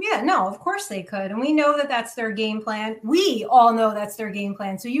 Yeah, no, of course they could. And we know that that's their game plan. We all know that's their game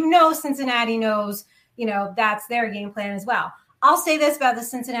plan. So Cincinnati knows, that's their game plan as well. I'll say this about the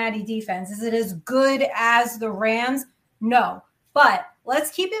Cincinnati defense. Is it as good as the Rams? No. But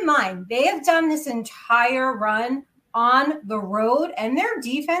let's keep in mind, they have done this entire run on the road, and their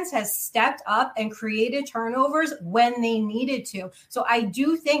defense has stepped up and created turnovers when they needed to. So I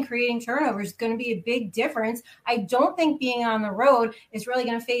do think creating turnovers is going to be a big difference. I don't think being on the road is really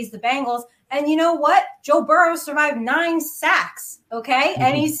going to phase the Bengals. And you know what? Joe Burrow survived 9 sacks, okay?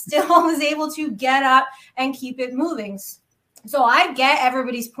 And he still was able to get up and keep it moving. So I get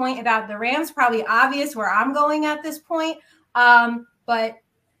everybody's point about the Rams, probably obvious where I'm going at this point. But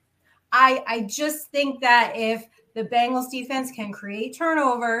I just think that if the Bengals defense can create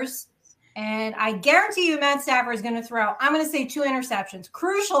turnovers, and I guarantee you Matt Stafford is going to throw, I'm going to say 2 interceptions,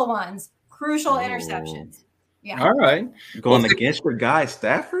 crucial ones, interceptions. Yeah. All right. Going against your guy,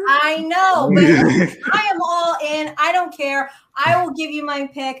 Stafford? I know, but I am all in. I don't care. I will give you my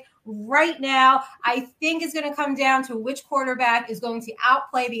pick right now. I think it's going to come down to which quarterback is going to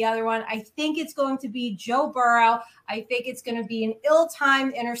outplay the other one. I think it's going to be Joe Burrow. I think it's going to be an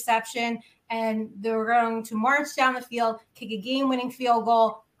ill-timed interception, and they're going to march down the field, kick a game-winning field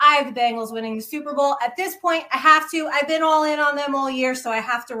goal. I have the Bengals winning the Super Bowl. At this point, I have to. I've been all in on them all year, so I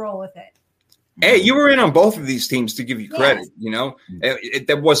have to roll with it. Hey, you were in on both of these teams, to give you credit. Yes.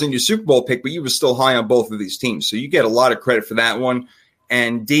 That wasn't your Super Bowl pick, but you were still high on both of these teams. So you get a lot of credit for that one.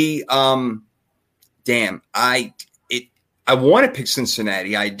 And D, damn, I want to pick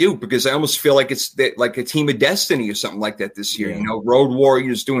Cincinnati. I do, because I almost feel like it's like a team of destiny or something like that this year. Yeah. Road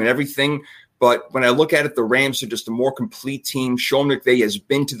Warriors doing everything. But when I look at it, the Rams are just a more complete team. Sean McVay has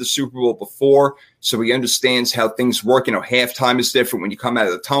been to the Super Bowl before, so he understands how things work. Halftime is different. When you come out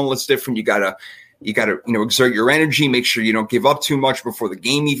of the tunnel, it's different. You gotta exert your energy, make sure you don't give up too much before the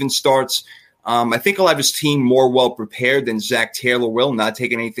game even starts. I think he'll have his team more well prepared than Zach Taylor will, not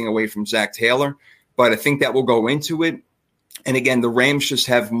taking anything away from Zach Taylor, but I think that will go into it. And again, the Rams just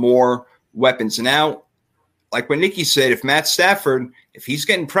have more weapons. Now, like what Nicky said, if Matt Stafford, if he's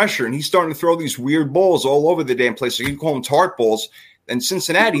getting pressure and he's starting to throw these weird balls all over the damn place, so you can call them tart balls, then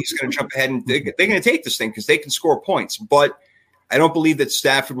Cincinnati's going to jump ahead and they're going to take this thing because they can score points. But I don't believe that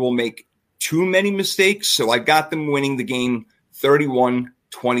Stafford will make too many mistakes, so I got them winning the game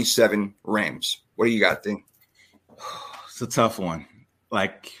 31-27 Rams. What do you got, Dean? It's a tough one.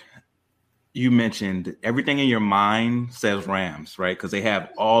 Like you mentioned, everything in your mind says Rams, right? Because they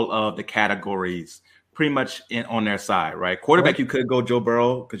have all of the categories pretty much on their side, right? Quarterback, you could go Joe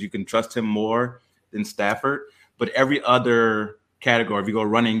Burrow because you can trust him more than Stafford. But every other category, if you go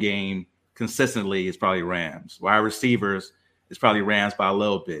running game consistently, it's probably Rams. Wide receivers, it's probably Rams by a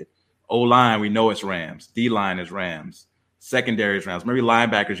little bit. O-line, we know it's Rams. D-line is Rams. Secondary is Rams. Maybe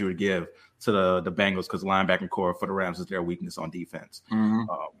linebackers you would give to the Bengals because linebacking core for the Rams is their weakness on defense. Mm-hmm.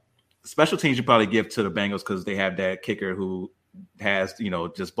 Special teams you probably give to the Bengals because they have that kicker who has,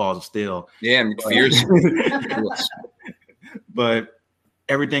 just balls of steel. Yeah, McPherson. But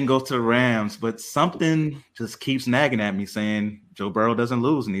everything goes to the Rams. But something just keeps nagging at me saying Joe Burrow doesn't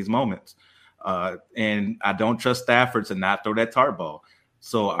lose in these moments. And I don't trust Stafford to not throw that tart ball.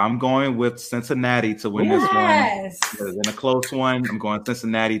 So I'm going with Cincinnati to win this one. In a close one, I'm going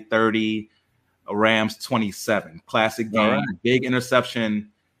Cincinnati 30, Rams 27. Classic game, big interception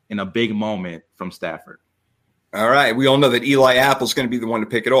in a big moment from Stafford. All right. We all know that Eli Apple's going to be the one to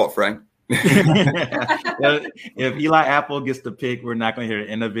pick it off, right? If Eli Apple gets the pick, we're not going to hear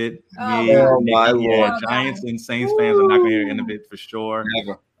the end of it. My Lord. Giants and Saints fans are not going to hear the end of it for sure.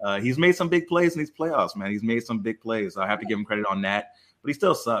 Never. He's made some big plays in these playoffs, man. He's made some big plays. I have to give him credit on that. But he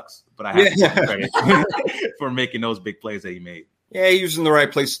still sucks. But I have to give him credit for making those big plays that he made. Yeah, he was in the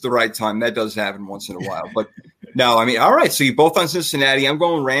right place at the right time. That does happen once in a while. But no, I mean, all right. So you're both on Cincinnati. I'm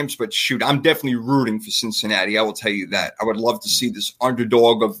going Rams, but shoot, I'm definitely rooting for Cincinnati. I will tell you that. I would love to see this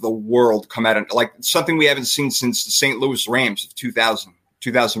underdog of the world come out and like something we haven't seen since the St. Louis Rams of 2000,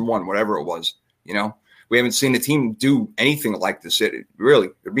 2001, whatever it was. You know, we haven't seen a team do anything like this. It'd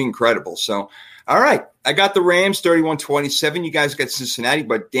be incredible. So, all right. I got the Rams 31-27. You guys got Cincinnati,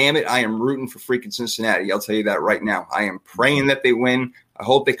 but damn it, I am rooting for freaking Cincinnati. I'll tell you that right now. I am praying that they win. I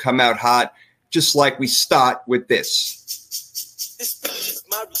hope they come out hot, just like we start with this.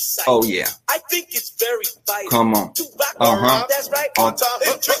 Oh, yeah. I think it's very vital. Come on. That's right. On time.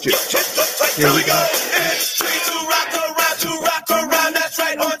 Here we go. It's tricky to rock around. That's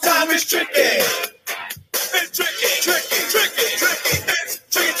right. On time is tricky. It's tricky. It's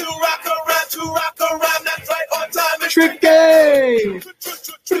tricky to rock around. That's right. On time is tricky.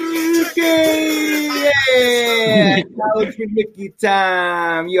 Yeah. College with Nicky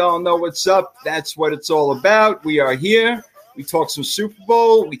time. You all know what's up. That's what it's all about. We are here. We talk some Super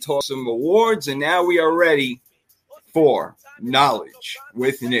Bowl. We talk some awards. And now we are ready for Knowledge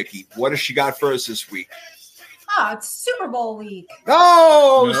with Nicky. What has she got for us this week? Oh, it's Super Bowl week.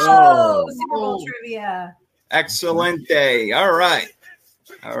 Super Bowl trivia. Excellent day. All right.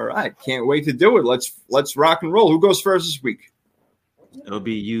 Can't wait to do it. Let's rock and roll. Who goes first this week? It'll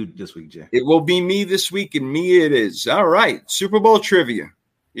be you this week, Jay. It will be me this week, and me it is. All right. Super Bowl trivia.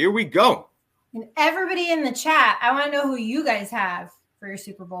 Here we go. And everybody in the chat, I want to know who you guys have for your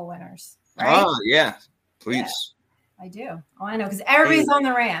Super Bowl winners. Right? Oh, yeah. Please. Yeah, I do. Oh, I know, because everybody's on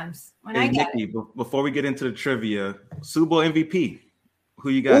the Rams. Nicky, before we get into the trivia, Super Bowl MVP. Who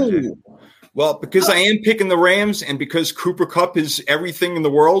you got, Jay? Well, because I am picking the Rams and because Cooper Kupp is everything in the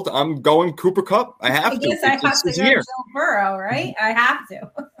world, I'm going Cooper Kupp. I have to. I have to go Joe Burrow, right? I have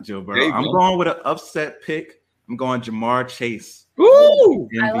to. Joe Burrow. I'm going with an upset pick. I'm going Jamar Chase. Ooh,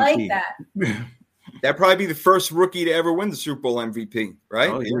 I like that. That'd probably be the first rookie to ever win the Super Bowl MVP, right?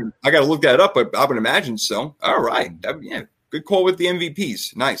 Oh, yeah. I got to look that up, but I would imagine so. All right. Good call with the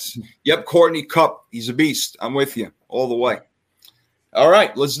MVPs. Nice. Yep, Courtney Kupp. He's a beast. I'm with you all the way. All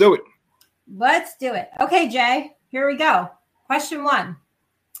right, let's do it. Let's do it. Okay, Jay, here we go. Question 1.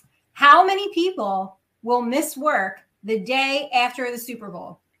 How many people will miss work the day after the Super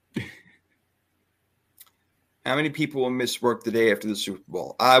Bowl? How many people will miss work the day after the Super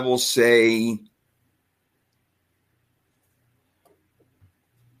Bowl? I will say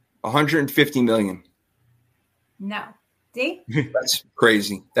 150 million. No. See? That's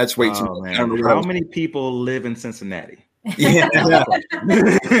crazy. That's way too much. How many people live in Cincinnati? Yeah.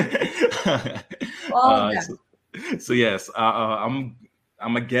 So yes, I'm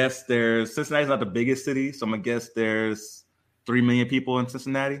gonna guess there's Cincinnati's not the biggest city, so I'm gonna guess there's 3 million people in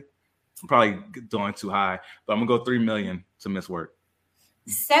Cincinnati. I'm probably going too high, but I'm gonna go 3 million to miss work.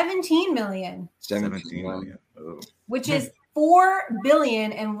 17 million. 17 million. Which is 4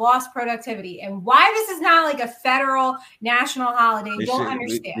 billion in lost productivity. And why this is not like a federal national holiday, don't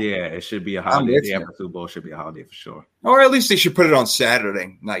understand. It should be a holiday. The after Super Bowl should be a holiday for sure. Or at least they should put it on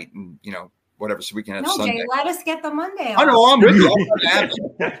Saturday night and whatever, so we can have Sunday. Jay, let us get the Monday off. I know, I'm with you.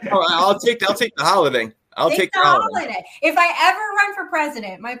 I'll take the holiday. I'll take the holiday. If I ever run for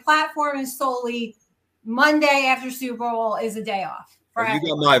president, my platform is solely Monday after Super Bowl is a day off. You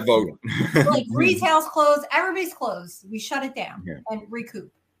got my vote. Like retail's closed, everybody's closed. We shut it down and recoup.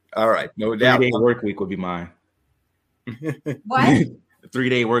 All right, no doubt. 3-day work week would be mine. What?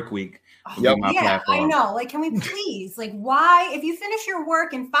 3-day work week. Yep. I know. Like, can we please? Like, why? If you finish your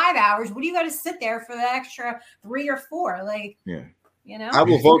work in 5 hours, what do you got to sit there for the extra 3 or 4? Like, I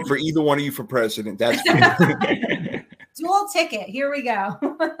will vote for either one of you for president. That's dual ticket. Here we go.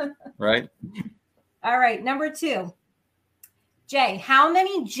 Right. All right. Number 2. Jay, how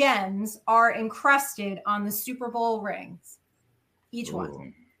many gems are encrusted on the Super Bowl rings? Each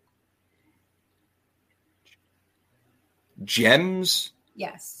one. Gems?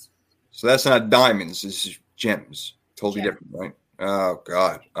 Yes. So that's not diamonds. This is gems. Totally Sure. different, right? Oh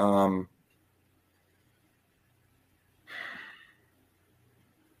God.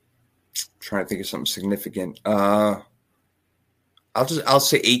 Trying to think of something significant. I'll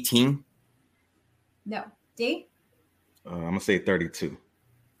say 18. No. D? I'm gonna say 32.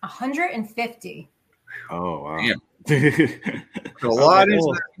 150. Oh wow. Damn. A A lot is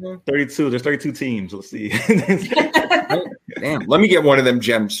 32. There's 32 teams. Let's see. damn. Let me get one of them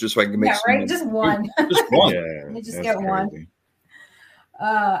gems just so I can make Yeah, some right? money. Just one. Just one. Yeah, Let me just that's get one. crazy.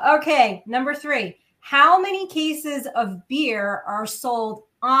 Okay, number 3. How many cases of beer are sold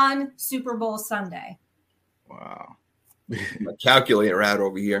on Super Bowl Sunday? Wow. My calculator out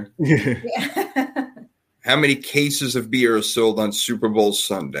over here. Yeah. How many cases of beer are sold on Super Bowl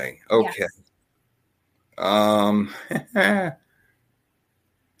Sunday? Okay. Yes. I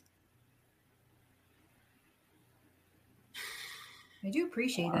do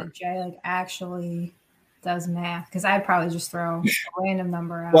appreciate that Jay actually does math because I'd probably just throw a random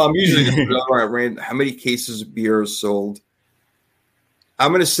number out. Well, I'm usually just random. How many cases of beer are sold? I'm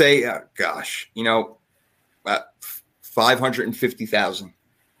going to say, 550,000.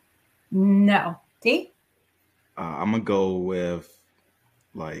 No. D? I'm gonna go with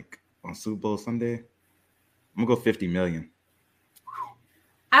on Super Bowl Sunday. I'm gonna go 50 million.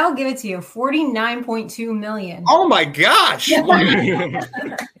 I'll give it to you. 49.2 million. Oh my gosh!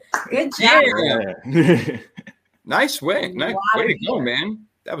 Good job. Yeah. Nice way. Nice way to go, beer. man.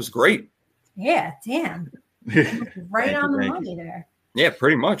 That was great. Yeah, damn. Right on the money there. Yeah,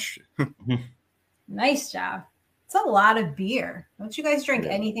 pretty much. Nice job. It's a lot of beer. Don't you guys drink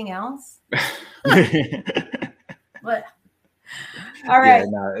anything else? But all right.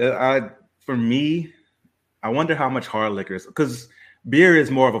 For me, I wonder how much hard liquor is because beer is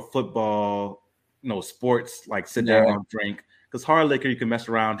more of a football, sports like sit down and drink. Because hard liquor, you can mess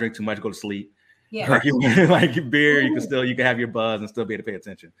around, drink too much, go to sleep. Yeah. Like beer, you can have your buzz and still be able to pay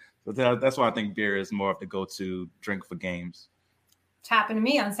attention. So that's why I think beer is more of the go-to drink for games. It's happened to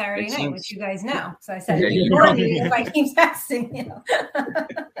me on Saturday Makes night, sense. which you guys know. So I said, Yeah, you ignore know. me if I keep texting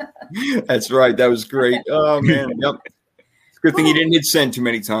you. That's right. That was great. Oh man. Yep. It's a good thing you didn't hit send too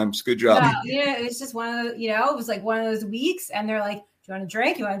many times. Good job. It's just one of the, it was like one of those weeks, and they're like, "Do you want to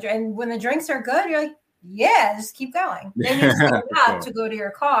drink? You want to drink?" And when the drinks are good, you're like, "Yeah, just keep going." Then you step up to go to your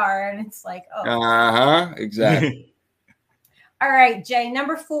car, and it's like, "Oh, Exactly. all right, Jay,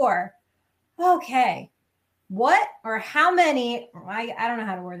 number 4. Okay. What or how many, I don't know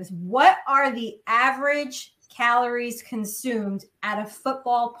how to word this. What are the average calories consumed at a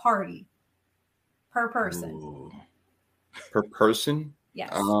football party per person? Ooh. Per person. Yes.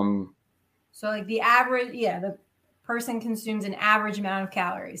 Um. So like the average, the person consumes an average amount of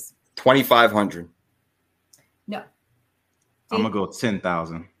calories. 2,500. No. I'm gonna go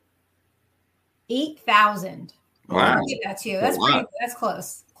 10,000. 8,000. Wow. I'll give that to you. That's Wow. pretty. That's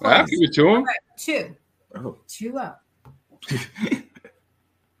close. I'll Close. give it to All him. right, 2. Oh. 2 up.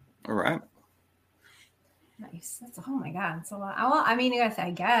 All right. Nice. That's oh my god. It's a lot. I mean,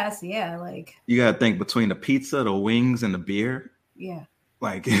 I guess. Yeah. Like. You gotta think between the pizza, the wings, and the beer. Yeah.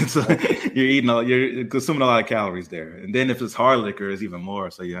 Like you're consuming a lot of calories there. And then if it's hard liquor, it's even more.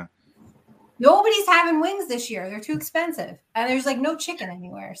 So yeah. Nobody's having wings this year. They're too expensive, and there's like no chicken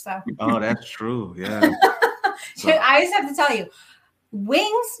anywhere. So. Oh, that's true. Yeah. I just have to tell you,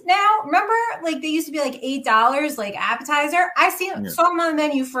 wings now. Remember, like they used to be like $8, like appetizer. I saw them on the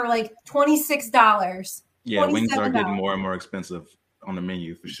menu for like $26. Yeah, wings are $27. getting more and more expensive on the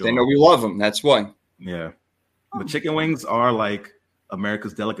menu for sure. They know we love them. That's why. Yeah. But chicken wings are like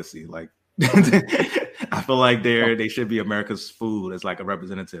America's delicacy. Like I feel like they should be America's food as like a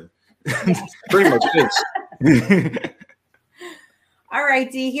representative. Pretty much is. All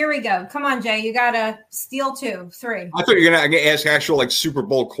right, D, here we go. Come on, Jay. You got to steal 2, 3. I thought you were gonna ask actual like Super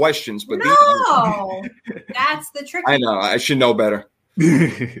Bowl questions, but No, that's the trick. I know. I should know better.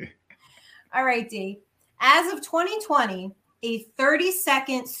 All right, D. As of 2020, a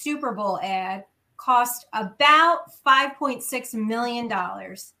 30-second Super Bowl ad cost about $5.6 million.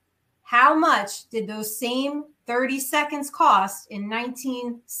 How much did those same 30 seconds cost in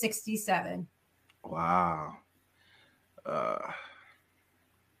 1967? Wow. The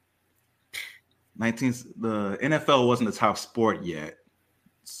NFL wasn't a top sport yet.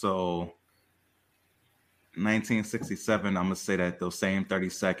 So 1967, I'm gonna say that those same 30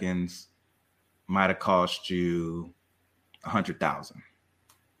 seconds might have cost you 100,000.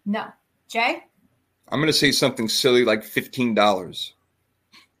 No. Jay? I'm gonna say something silly like $15.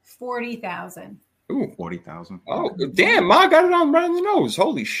 40,000. Ooh. 40,000. Oh, damn. Ma got it on right on the nose.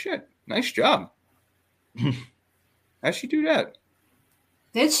 Holy shit. Nice job. How'd she do that?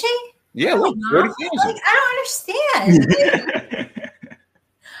 Did she? Yeah, look, No, 40,000. I don't understand.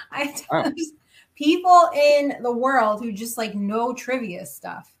 There's people in the world who just like know trivia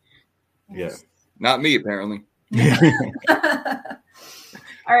stuff. Yeah. Not me, apparently.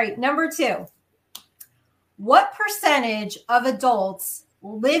 All right, number 2. What percentage of adults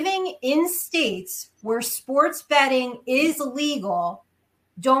living in states where sports betting is legal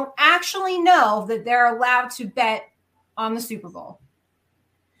don't actually know that they're allowed to bet on the Super Bowl?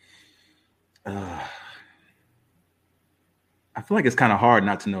 I feel like it's kind of hard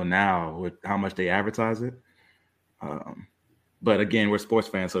not to know now with how much they advertise it. But again, we're sports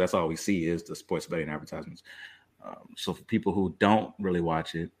fans, so that's all we see is the sports betting advertisements. So for people who don't really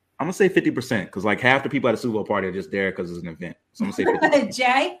watch it, I'm gonna say 50% because like half the people at a Super Bowl party are just there because it's an event. So I'm gonna say 50%.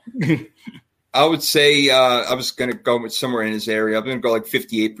 Jay? I would say I was going to go with somewhere in his area. I'm going to go like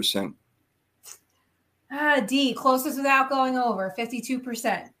 58%. D, closest without going over,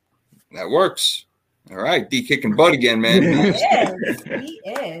 52%. That works. All right, D kicking butt again, man. He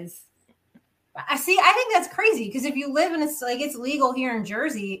is. I see. I think that's crazy because if you live in it's legal here in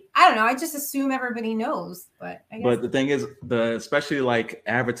Jersey. I don't know. I just assume everybody knows, but I guess. But the thing is, especially like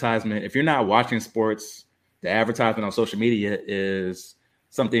advertisement. If you're not watching sports, the advertisement on social media is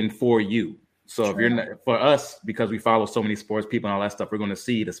something for you. So if you're not, for us, because we follow so many sports people and all that stuff, we're going to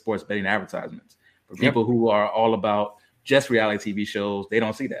see the sports betting advertisements. For people who are all about just reality TV shows, they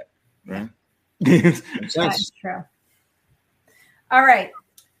don't see that. Right? That's true. All right.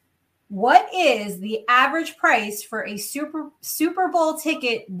 What is the average price for a Super Bowl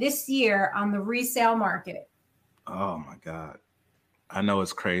ticket this year on the resale market? Oh my God. I know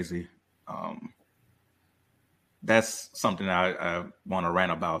it's crazy. That's something I want to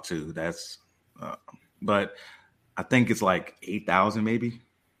rant about too. But I think it's like 8,000 maybe.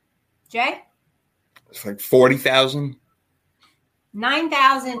 Jay? It's like 40,000.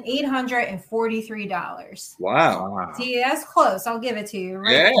 $9,843. Wow. See, that's close. I'll give it to you.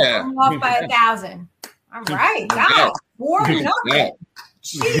 Right? Yeah. I'm off by 1,000. All right. Wow. 4-0.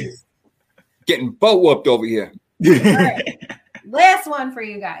 Jeez. Getting butt whooped over here. All right. Last one for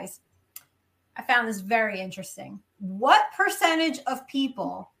you guys. I found this very interesting. What percentage of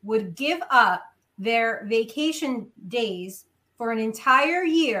people would give up their vacation days for an entire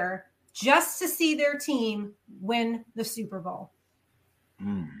year just to see their team win the Super Bowl?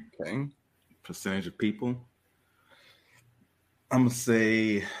 Okay. Percentage of people. I'm going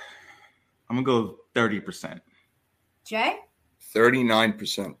to go 30%. Jay?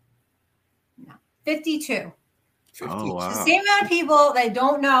 39%. No. 52. 50. Oh, wow. The same amount of people that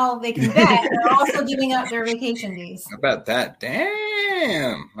don't know they can bet are also giving up their vacation days. How about that?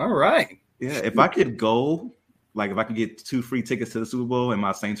 Damn. All right. Yeah, if I could go, like if I could get 2 free tickets to the Super Bowl and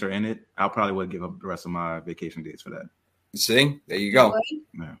my Saints are in it, I probably would give up the rest of my vacation days for that. See? There you go.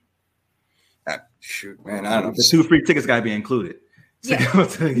 Yeah. Shoot, man. I don't know. The 2 free tickets got to be included to go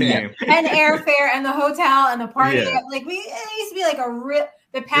to the game. And airfare and the hotel and the party. Yeah. Like it needs to be like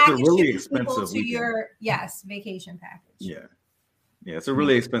the package really to people expensive to weekend. your vacation package. Yeah, it's a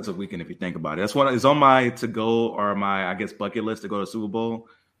really expensive weekend if you think about it. That's what is on my to go or my bucket list to go to Super Bowl.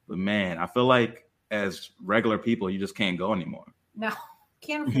 But man, I feel like as regular people, you just can't go anymore. No,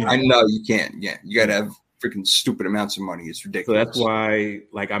 can't afford I it. know you can't. Yeah, you got to have freaking stupid amounts of money. It's So ridiculous. that's why,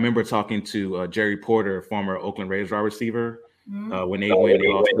 like, I remember talking to Jerry Porter, former Oakland Raiders wide receiver, when they lost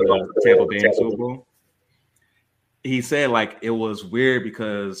the Tampa Bay in the Super Bowl. He said, like, it was weird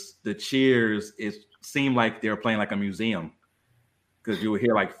because the cheers, it seemed like they were playing like a museum because you would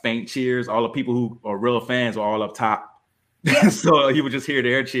hear like faint cheers. All the people who are real fans were all up top. Yeah. So you would just hear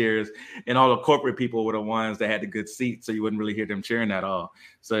their cheers, and all the corporate people were the ones that had the good seats, so you wouldn't really hear them cheering at all.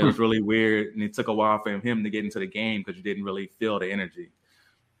 So it was really weird, and it took a while for him to get into the game because you didn't really feel the energy.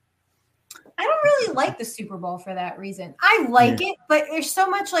 I don't really like the Super Bowl for that reason. I like it, but there's so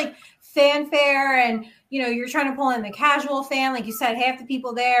much like fanfare and, you're trying to pull in the casual fan. Like you said, half the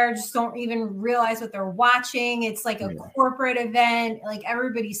people there just don't even realize what they're watching. It's like a corporate event. Like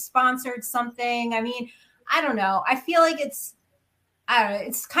everybody sponsored something. I mean, I don't know. I feel like it's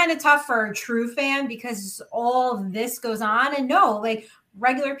kind of tough for a true fan because all of this goes on. And no, like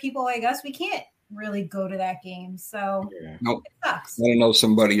regular people like us, we can't really go to that game. So Nope. it sucks. I don't know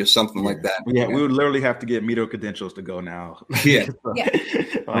somebody or something like that. Yeah, we would literally have to get media credentials to go now. Yeah.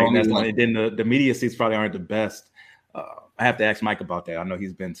 Then the media seats probably aren't the best. I have to ask Mike about that. I know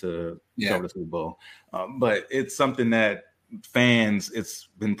he's been to cover the Super Bowl, but it's something that it's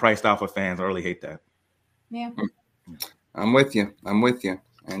been priced out for fans. I really hate that. Yeah. I'm with you.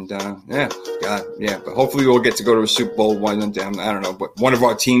 And but hopefully we'll get to go to a Super Bowl one of them. I don't know, but one of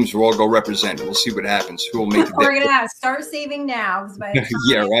our teams will all go represent. We'll see what happens. Who will make it? We're gonna have to start saving now.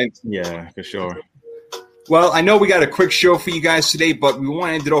 Yeah, right. Yeah, for sure. Well, I know we got a quick show for you guys today, but we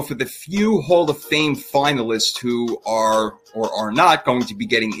want to end it off with a few Hall of Fame finalists who are or are not going to be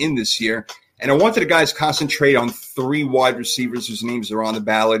getting in this year. And I wanted the guys to concentrate on 3 wide receivers whose names are on the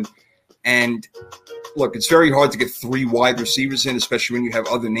ballot. And look, it's very hard to get 3 wide receivers in, especially when you have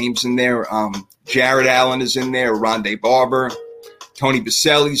other names in there. Jared Allen is in there, Rondé Barber, Tony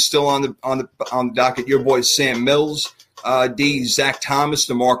Baselli's still on the docket. Your boy Sam Mills. Zach Thomas,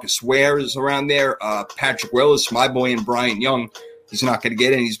 DeMarcus Ware is around there. Patrick Willis, my boy, and Brian Young. He's not going to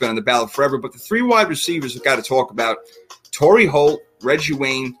get in. He's been on the ballot forever. But the 3 wide receivers we've got to talk about: Torrey Holt, Reggie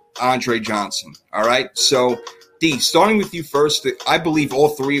Wayne, Andre Johnson. All right. So, D, starting with you first, I believe all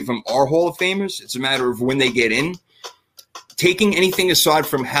 3 of them are Hall of Famers. It's a matter of when they get in. Taking anything aside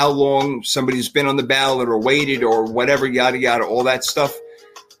from how long somebody's been on the ballot or waited or whatever, yada, yada, all that stuff,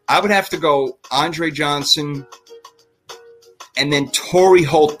 I would have to go Andre Johnson, and then Torrey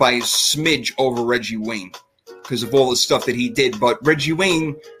Holt by a smidge over Reggie Wayne because of all the stuff that he did. But Reggie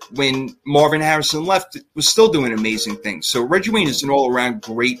Wayne, when Marvin Harrison left, was still doing amazing things. So Reggie Wayne is an all-around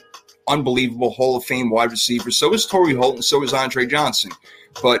great, unbelievable Hall of Fame wide receiver. So is Torrey Holt, and so is Andre Johnson.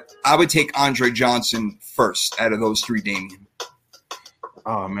 But I would take Andre Johnson first out of those 3, Damian.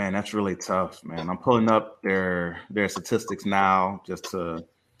 Oh, man, that's really tough, man. I'm pulling up their statistics now just to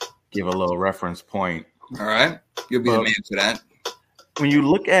give a little reference point. All right. You'll be the man for that. When you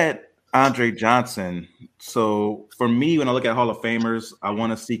look at Andre Johnson, so for me, when I look at Hall of Famers, I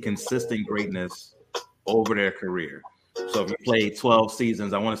want to see consistent greatness over their career. So if you play 12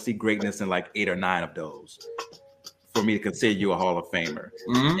 seasons, I want to see greatness in like 8 or 9 of those for me to consider you a Hall of Famer.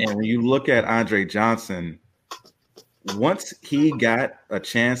 Mm-hmm. And when you look at Andre Johnson, once he got a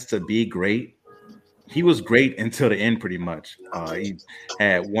chance to be great, he was great until the end, pretty much. He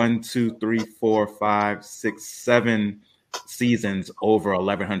had 7 seasons over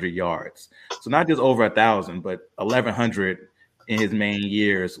 1,100 yards. So not just over 1,000, but 1,100 in his main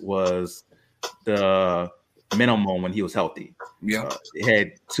years was the minimum when he was healthy. Yeah, he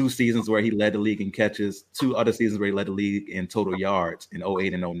had 2 seasons where he led the league in catches, 2 other seasons where he led the league in total yards in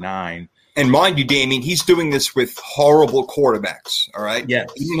 08 and 09. And mind you, Damien, he's doing this with horrible quarterbacks, all right? Yeah.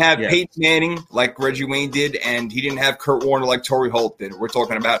 He didn't have Peyton Manning like Reggie Wayne did, and he didn't have Kurt Warner like Torrey Holt did. We're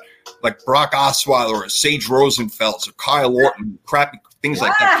talking about like Brock Osweiler or Sage Rosenfels or Kyle Orton, crappy things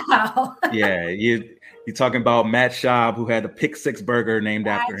like that. Yeah, you're talking about Matt Schaub, who had the Pick Six burger named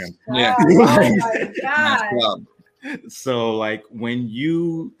after him. Yeah. Oh, my God. So, like, when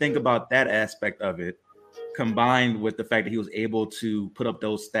you think about that aspect of it, combined with the fact that he was able to put up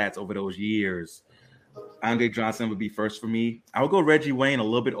those stats over those years, Andre Johnson would be first for me. I would go Reggie Wayne a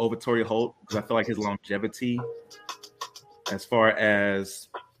little bit over Torrey Holt because I feel like his longevity, as far as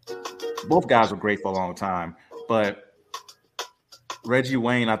both guys were great for a long time, but Reggie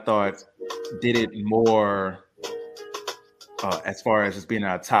Wayne, I thought, did it more as far as just being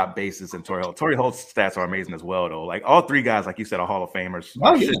on a top basis than Torrey Holt. Torrey Holt's stats are amazing as well, though. Like, all 3 guys, like you said, are Hall of Famers.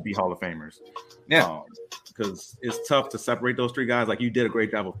 Should be Hall of Famers. Yeah. Because it's tough to separate those 3 guys. Like, you did a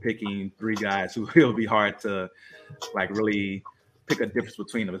great job of picking 3 guys who will be hard to, like, really pick a difference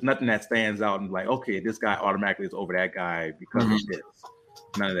between them. It's nothing that stands out and like, okay, this guy automatically is over that guy because of this.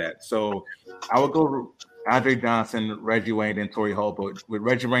 None of that. So I would go Andre Johnson, Reggie Wayne, and Torrey Holt. But with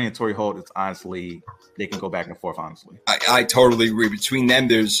Reggie Wayne and Torrey Holt, it's honestly, they can go back and forth, honestly. I totally agree. Between them,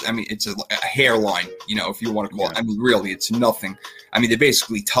 it's a hairline, if you want to call it. I mean, really, it's nothing. I mean, they're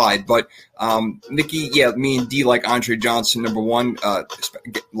basically tied. But, Nikki, me and D like Andre Johnson, number 1.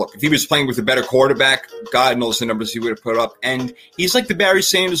 Look, if he was playing with a better quarterback, God knows the numbers he would have put up. And he's like the Barry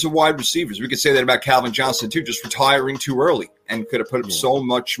Sanders of wide receivers. We could say that about Calvin Johnson, too, just retiring too early and could have put up so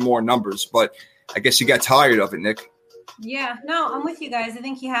much more numbers. But I guess you got tired of it, Nick. Yeah, no, I'm with you guys. I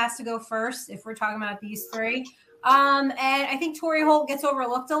think he has to go first if we're talking about these 3. And I think Torrey Holt gets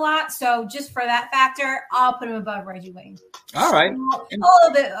overlooked a lot. So just for that factor, I'll put him above Reggie Wayne. All right.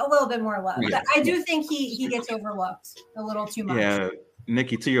 A little bit more love. Yeah. I do think he gets overlooked a little too much. Yeah,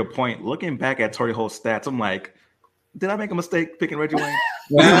 Nikki, to your point, looking back at Torrey Holt's stats, I'm like, did I make a mistake picking Reggie Wayne?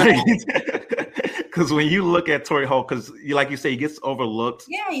 Because when you look at Torrey Holt, because like you say, he gets overlooked.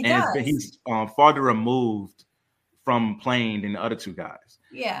 Yeah, he does. He's farther removed from playing than the other 2 guys.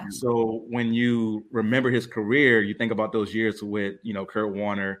 Yeah. So when you remember his career, you think about those years with, Kurt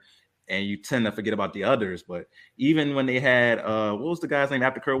Warner, and you tend to forget about the others. But even when they had, what was the guy's name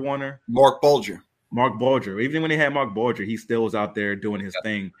after Kurt Warner? Mark Bulger. Even when they had Mark Bulger, he still was out there doing his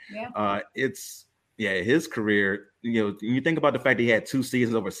thing. Yeah. Yeah, his career, when you think about the fact that he had 2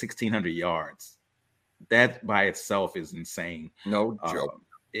 seasons over 1,600 yards, that by itself is insane. No joke.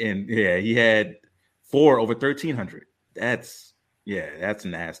 And he had 4 over 1,300. That's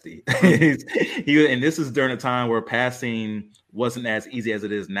nasty. And this is during a time where passing wasn't as easy as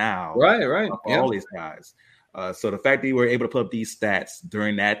it is now. Right. For all these guys. So the fact that you were able to put up these stats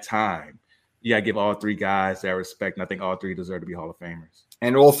during that time, you gotta give all 3 guys that respect, and I think all 3 deserve to be Hall of Famers.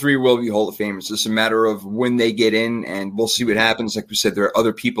 And all 3 will be Hall of Famers. It's a matter of when they get in, and we'll see what happens. Like we said, there are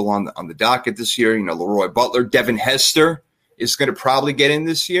other people on the docket this year. Leroy Butler, Devin Hester is going to probably get in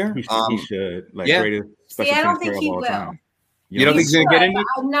this year. He should. Greatest special I don't teams think player he of all will. time. You don't think he's going to get in?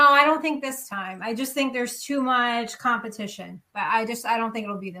 No, I don't think this time. I just think there's too much competition. But I don't think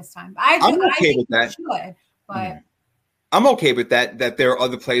it'll be this time. I'm okay with that. Should, but I'm okay with that there are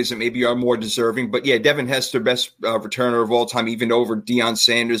other players that maybe are more deserving. But, yeah, Devin Hester, best returner of all time, even over Deion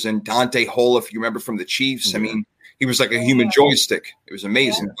Sanders and Dante Hall, if you remember from the Chiefs. I mean, he was like a human joystick. It was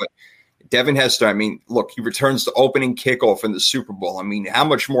amazing. But Devin Hester, I mean, look, he returns the opening kickoff in the Super Bowl. I mean, how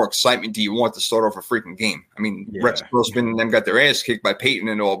much more excitement do you want to start off a freaking game? I mean, Rex Grossman and them got their ass kicked by Peyton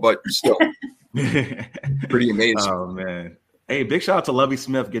and all, but still pretty amazing. Oh, man. Hey, big shout out to Lovie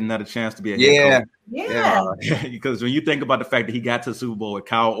Smith getting another chance to be a head coach. Because when you think about the fact that he got to the Super Bowl with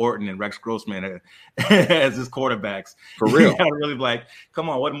Kyle Orton and Rex Grossman as his quarterbacks, for real, you got to really be like, come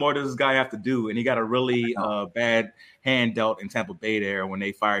on, what more does this guy have to do? And he got a really bad hand dealt in Tampa Bay there when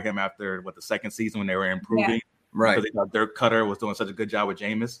they fired him after the second season when they were improving, right? Because they thought Dirk Cutter was doing such a good job with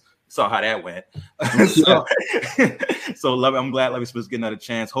Jameis. Saw how that went. So I'm glad Lovie Smith's getting another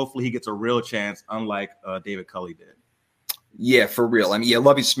chance. Hopefully, he gets a real chance, unlike David Culley did. Yeah, for real. I mean,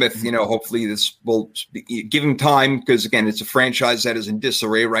 Lovie Smith, hopefully this will give him time because, again, it's a franchise that is in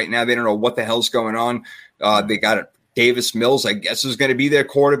disarray right now. They don't know what the hell's going on. They got Davis Mills, I guess, is going to be their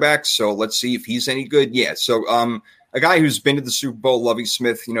quarterback. So let's see if he's any good. Yeah, so a guy who's been to the Super Bowl, Lovie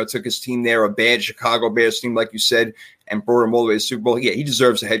Smith, took his team there, a bad Chicago Bears team, like you said, and brought him all the way to the Super Bowl. Yeah, he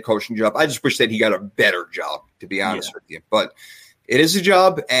deserves a head coaching job. I just wish that he got a better job, to be honest with you. But it is a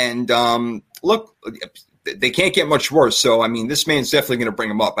job, and look – they can't get much worse. So, I mean, this man's definitely going to bring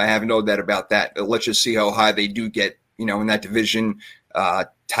them up. I have no doubt about that. Let's just see how high they do get, in that division.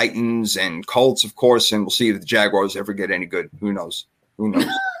 Titans and Colts, of course, and we'll see if the Jaguars ever get any good. Who knows?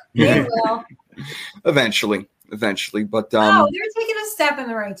 They will. Eventually. But they're taking a step in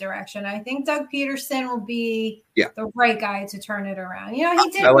the right direction. I think Doug Peterson will be the right guy to turn it around. He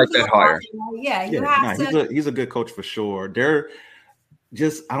did. I like that hire. He's a good coach for sure.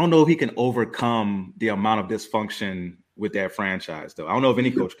 I don't know if he can overcome the amount of dysfunction with that franchise, though. I don't know if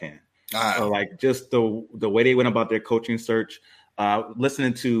any coach can. So, just the way they went about their coaching search.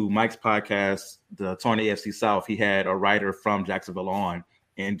 Listening to Mike's podcast, the Torn AFC South, he had a writer from Jacksonville on,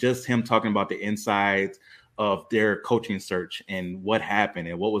 and just him talking about the insides of their coaching search and what happened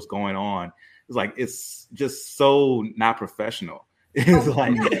and what was going on. It's just so not professional. It's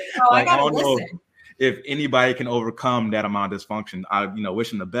I don't know if anybody can overcome that amount of dysfunction. I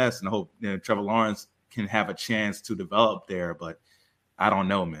wish him the best and I hope Trevor Lawrence can have a chance to develop there, but I don't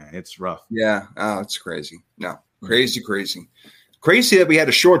know, man. It's rough. Yeah. Oh, it's crazy. No, crazy that we had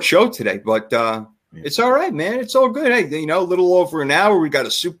a short show today, but it's all right, man. It's all good. Hey, a little over an hour. We got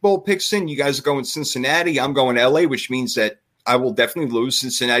a Super Bowl picks in. You guys are going Cincinnati. I'm going LA, which means that I will definitely lose.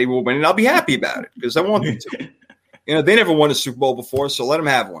 Cincinnati will win, and I'll be happy about it because I want them to. They never won a Super Bowl before, so let them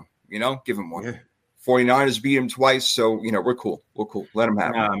have one. Give them one. Yeah. 49ers beat them twice, so we're cool. We're cool. Let them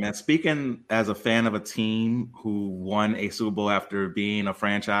have it. Man, speaking as a fan of a team who won a Super Bowl after being a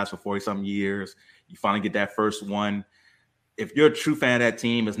franchise for 40-something years, you finally get that first one. If you're a true fan of that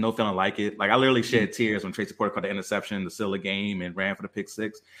team, there's no feeling like it. I literally shed tears when Tracy Porter caught the interception, the seal of the game, and ran for the pick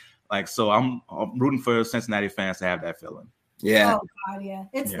six. So I'm rooting for Cincinnati fans to have that feeling. Yeah. Oh God, yeah.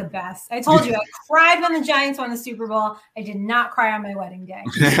 It's the best. I told you, I cried when the Giants won the Super Bowl. I did not cry on my wedding day.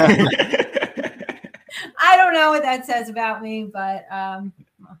 I don't know what that says about me, but I'm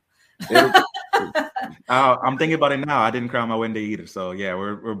thinking about it now. I didn't cry on my wedding day either. So yeah,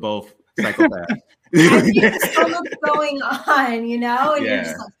 we're both psychopaths. There's so much going on, and you're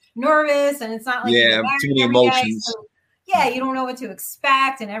just nervous, and it's not like too many emotions. So, you don't know what to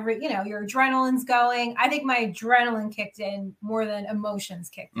expect, and your adrenaline's going. I think my adrenaline kicked in more than emotions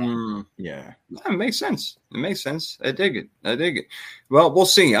kicked in. Yeah, it makes sense. I dig it. Well, we'll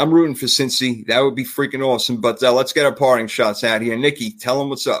see. I'm rooting for Cincy. That would be freaking awesome. But let's get our parting shots out here. Nikki, tell them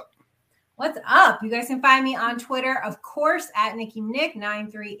what's up. What's up? You guys can find me on Twitter, of course, at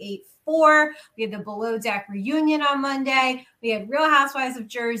NikkiNick9384. We had the Below Deck reunion on Monday. We had Real Housewives of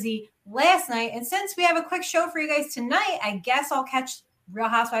Jersey last night. And since we have a quick show for you guys tonight, I guess I'll catch Real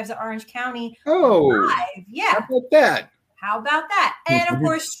Housewives of Orange County Oh, live. Yeah. how about that? How about that? And of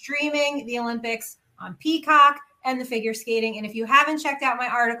course, streaming the Olympics on Peacock and the figure skating. And if you haven't checked out my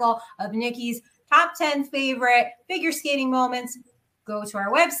article of Nikki's top 10 favorite figure skating moments, go to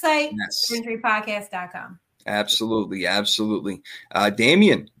our website, Yes. 3podcast.com. Absolutely. Absolutely.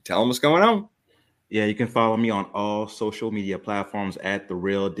 Damien, tell them what's going on. Yeah, you can follow me on all social media platforms at The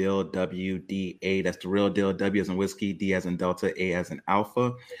Real Deal WDA. That's The Real Deal, W as in whiskey, D as in Delta, A as in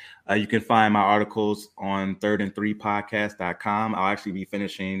alpha. You can find my articles on 3rd&3podcast.com. I'll actually be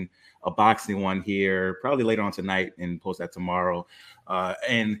finishing a boxing one here probably later on tonight and post that tomorrow.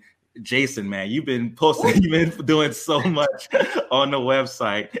 And Jason, man, you've been posting, you've been doing so much on the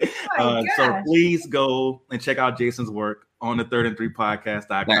website. So please go and check out Jason's work on the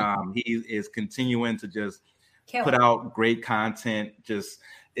 3rd&3podcast.com. He is continuing to just put out great content.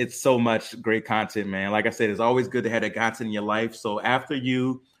 It's so much great content, man. Like I said, it's always good to have that content in your life. So after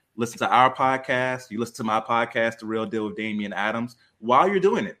you listen to our podcast, you listen to my podcast, The Real Deal with Damian Adams. While you're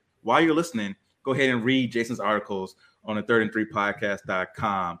doing it, while you're listening, go ahead and read Jason's articles on the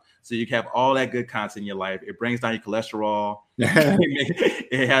 3rd&3podcast.com. So you can have all that good content in your life. It brings down your cholesterol.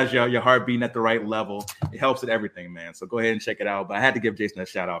 It has your heart beating at the right level. It helps with everything, man. So go ahead and check it out. But I had to give Jason a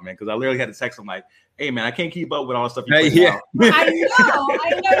shout out, man, because I literally had to text him like, hey, man, I can't keep up with all the stuff you put out. I know.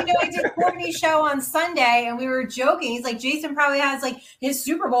 I did Courtney's show on Sunday, and we were joking. He's like, Jason probably has like his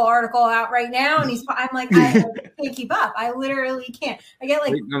Super Bowl article out right now, and I'm like, I can't keep up. I literally can't. I get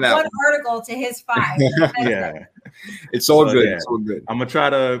like one article to his 5. Yeah, it's all good. Yeah. It's all good. I'm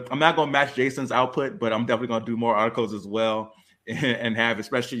not gonna match Jason's output, but I'm definitely gonna do more articles as well, and have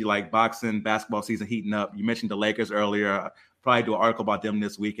especially like boxing, basketball season heating up. You mentioned the Lakers earlier. Probably do an article about them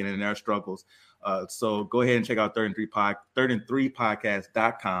this weekend and their struggles. So go ahead and check out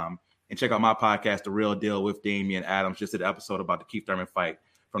 3rd&3podcast.com and check out my podcast, The Real Deal with Damian Adams. Just did an episode about the Keith Thurman fight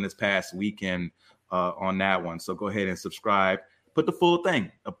from this past weekend on that one. So go ahead and subscribe. Put the full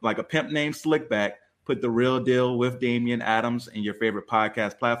thing, like a pimp named Slickback. Put The Real Deal with Damian Adams in your favorite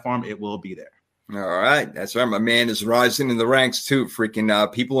podcast platform. It will be there. All right. That's right. My man is rising in the ranks too.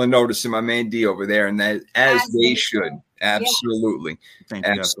 Freaking people are noticing my man D over there, and that as they should. Absolutely. Thank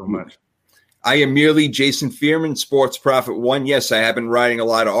you guys so much. I am merely Jason Fearman, Sports Prophet 1. Yes, I have been writing a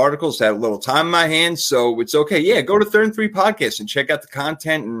lot of articles, had a little time in my hands, so it's okay. Yeah, go to 3rd&3 Podcast and check out the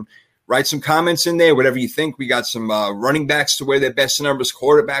content and write some comments in there, whatever you think. We got some running backs to wear their best numbers,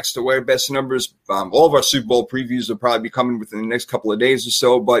 quarterbacks to wear best numbers. All of our Super Bowl previews will probably be coming within the next couple of days or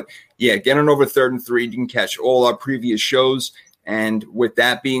so. But, yeah, get on over 3rd&3. You can catch all our previous shows. And with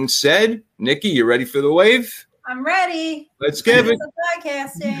that being said, Nikki, you ready for the wave? I'm ready. Let's give it.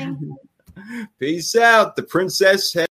 Podcasting. Peace out. The princess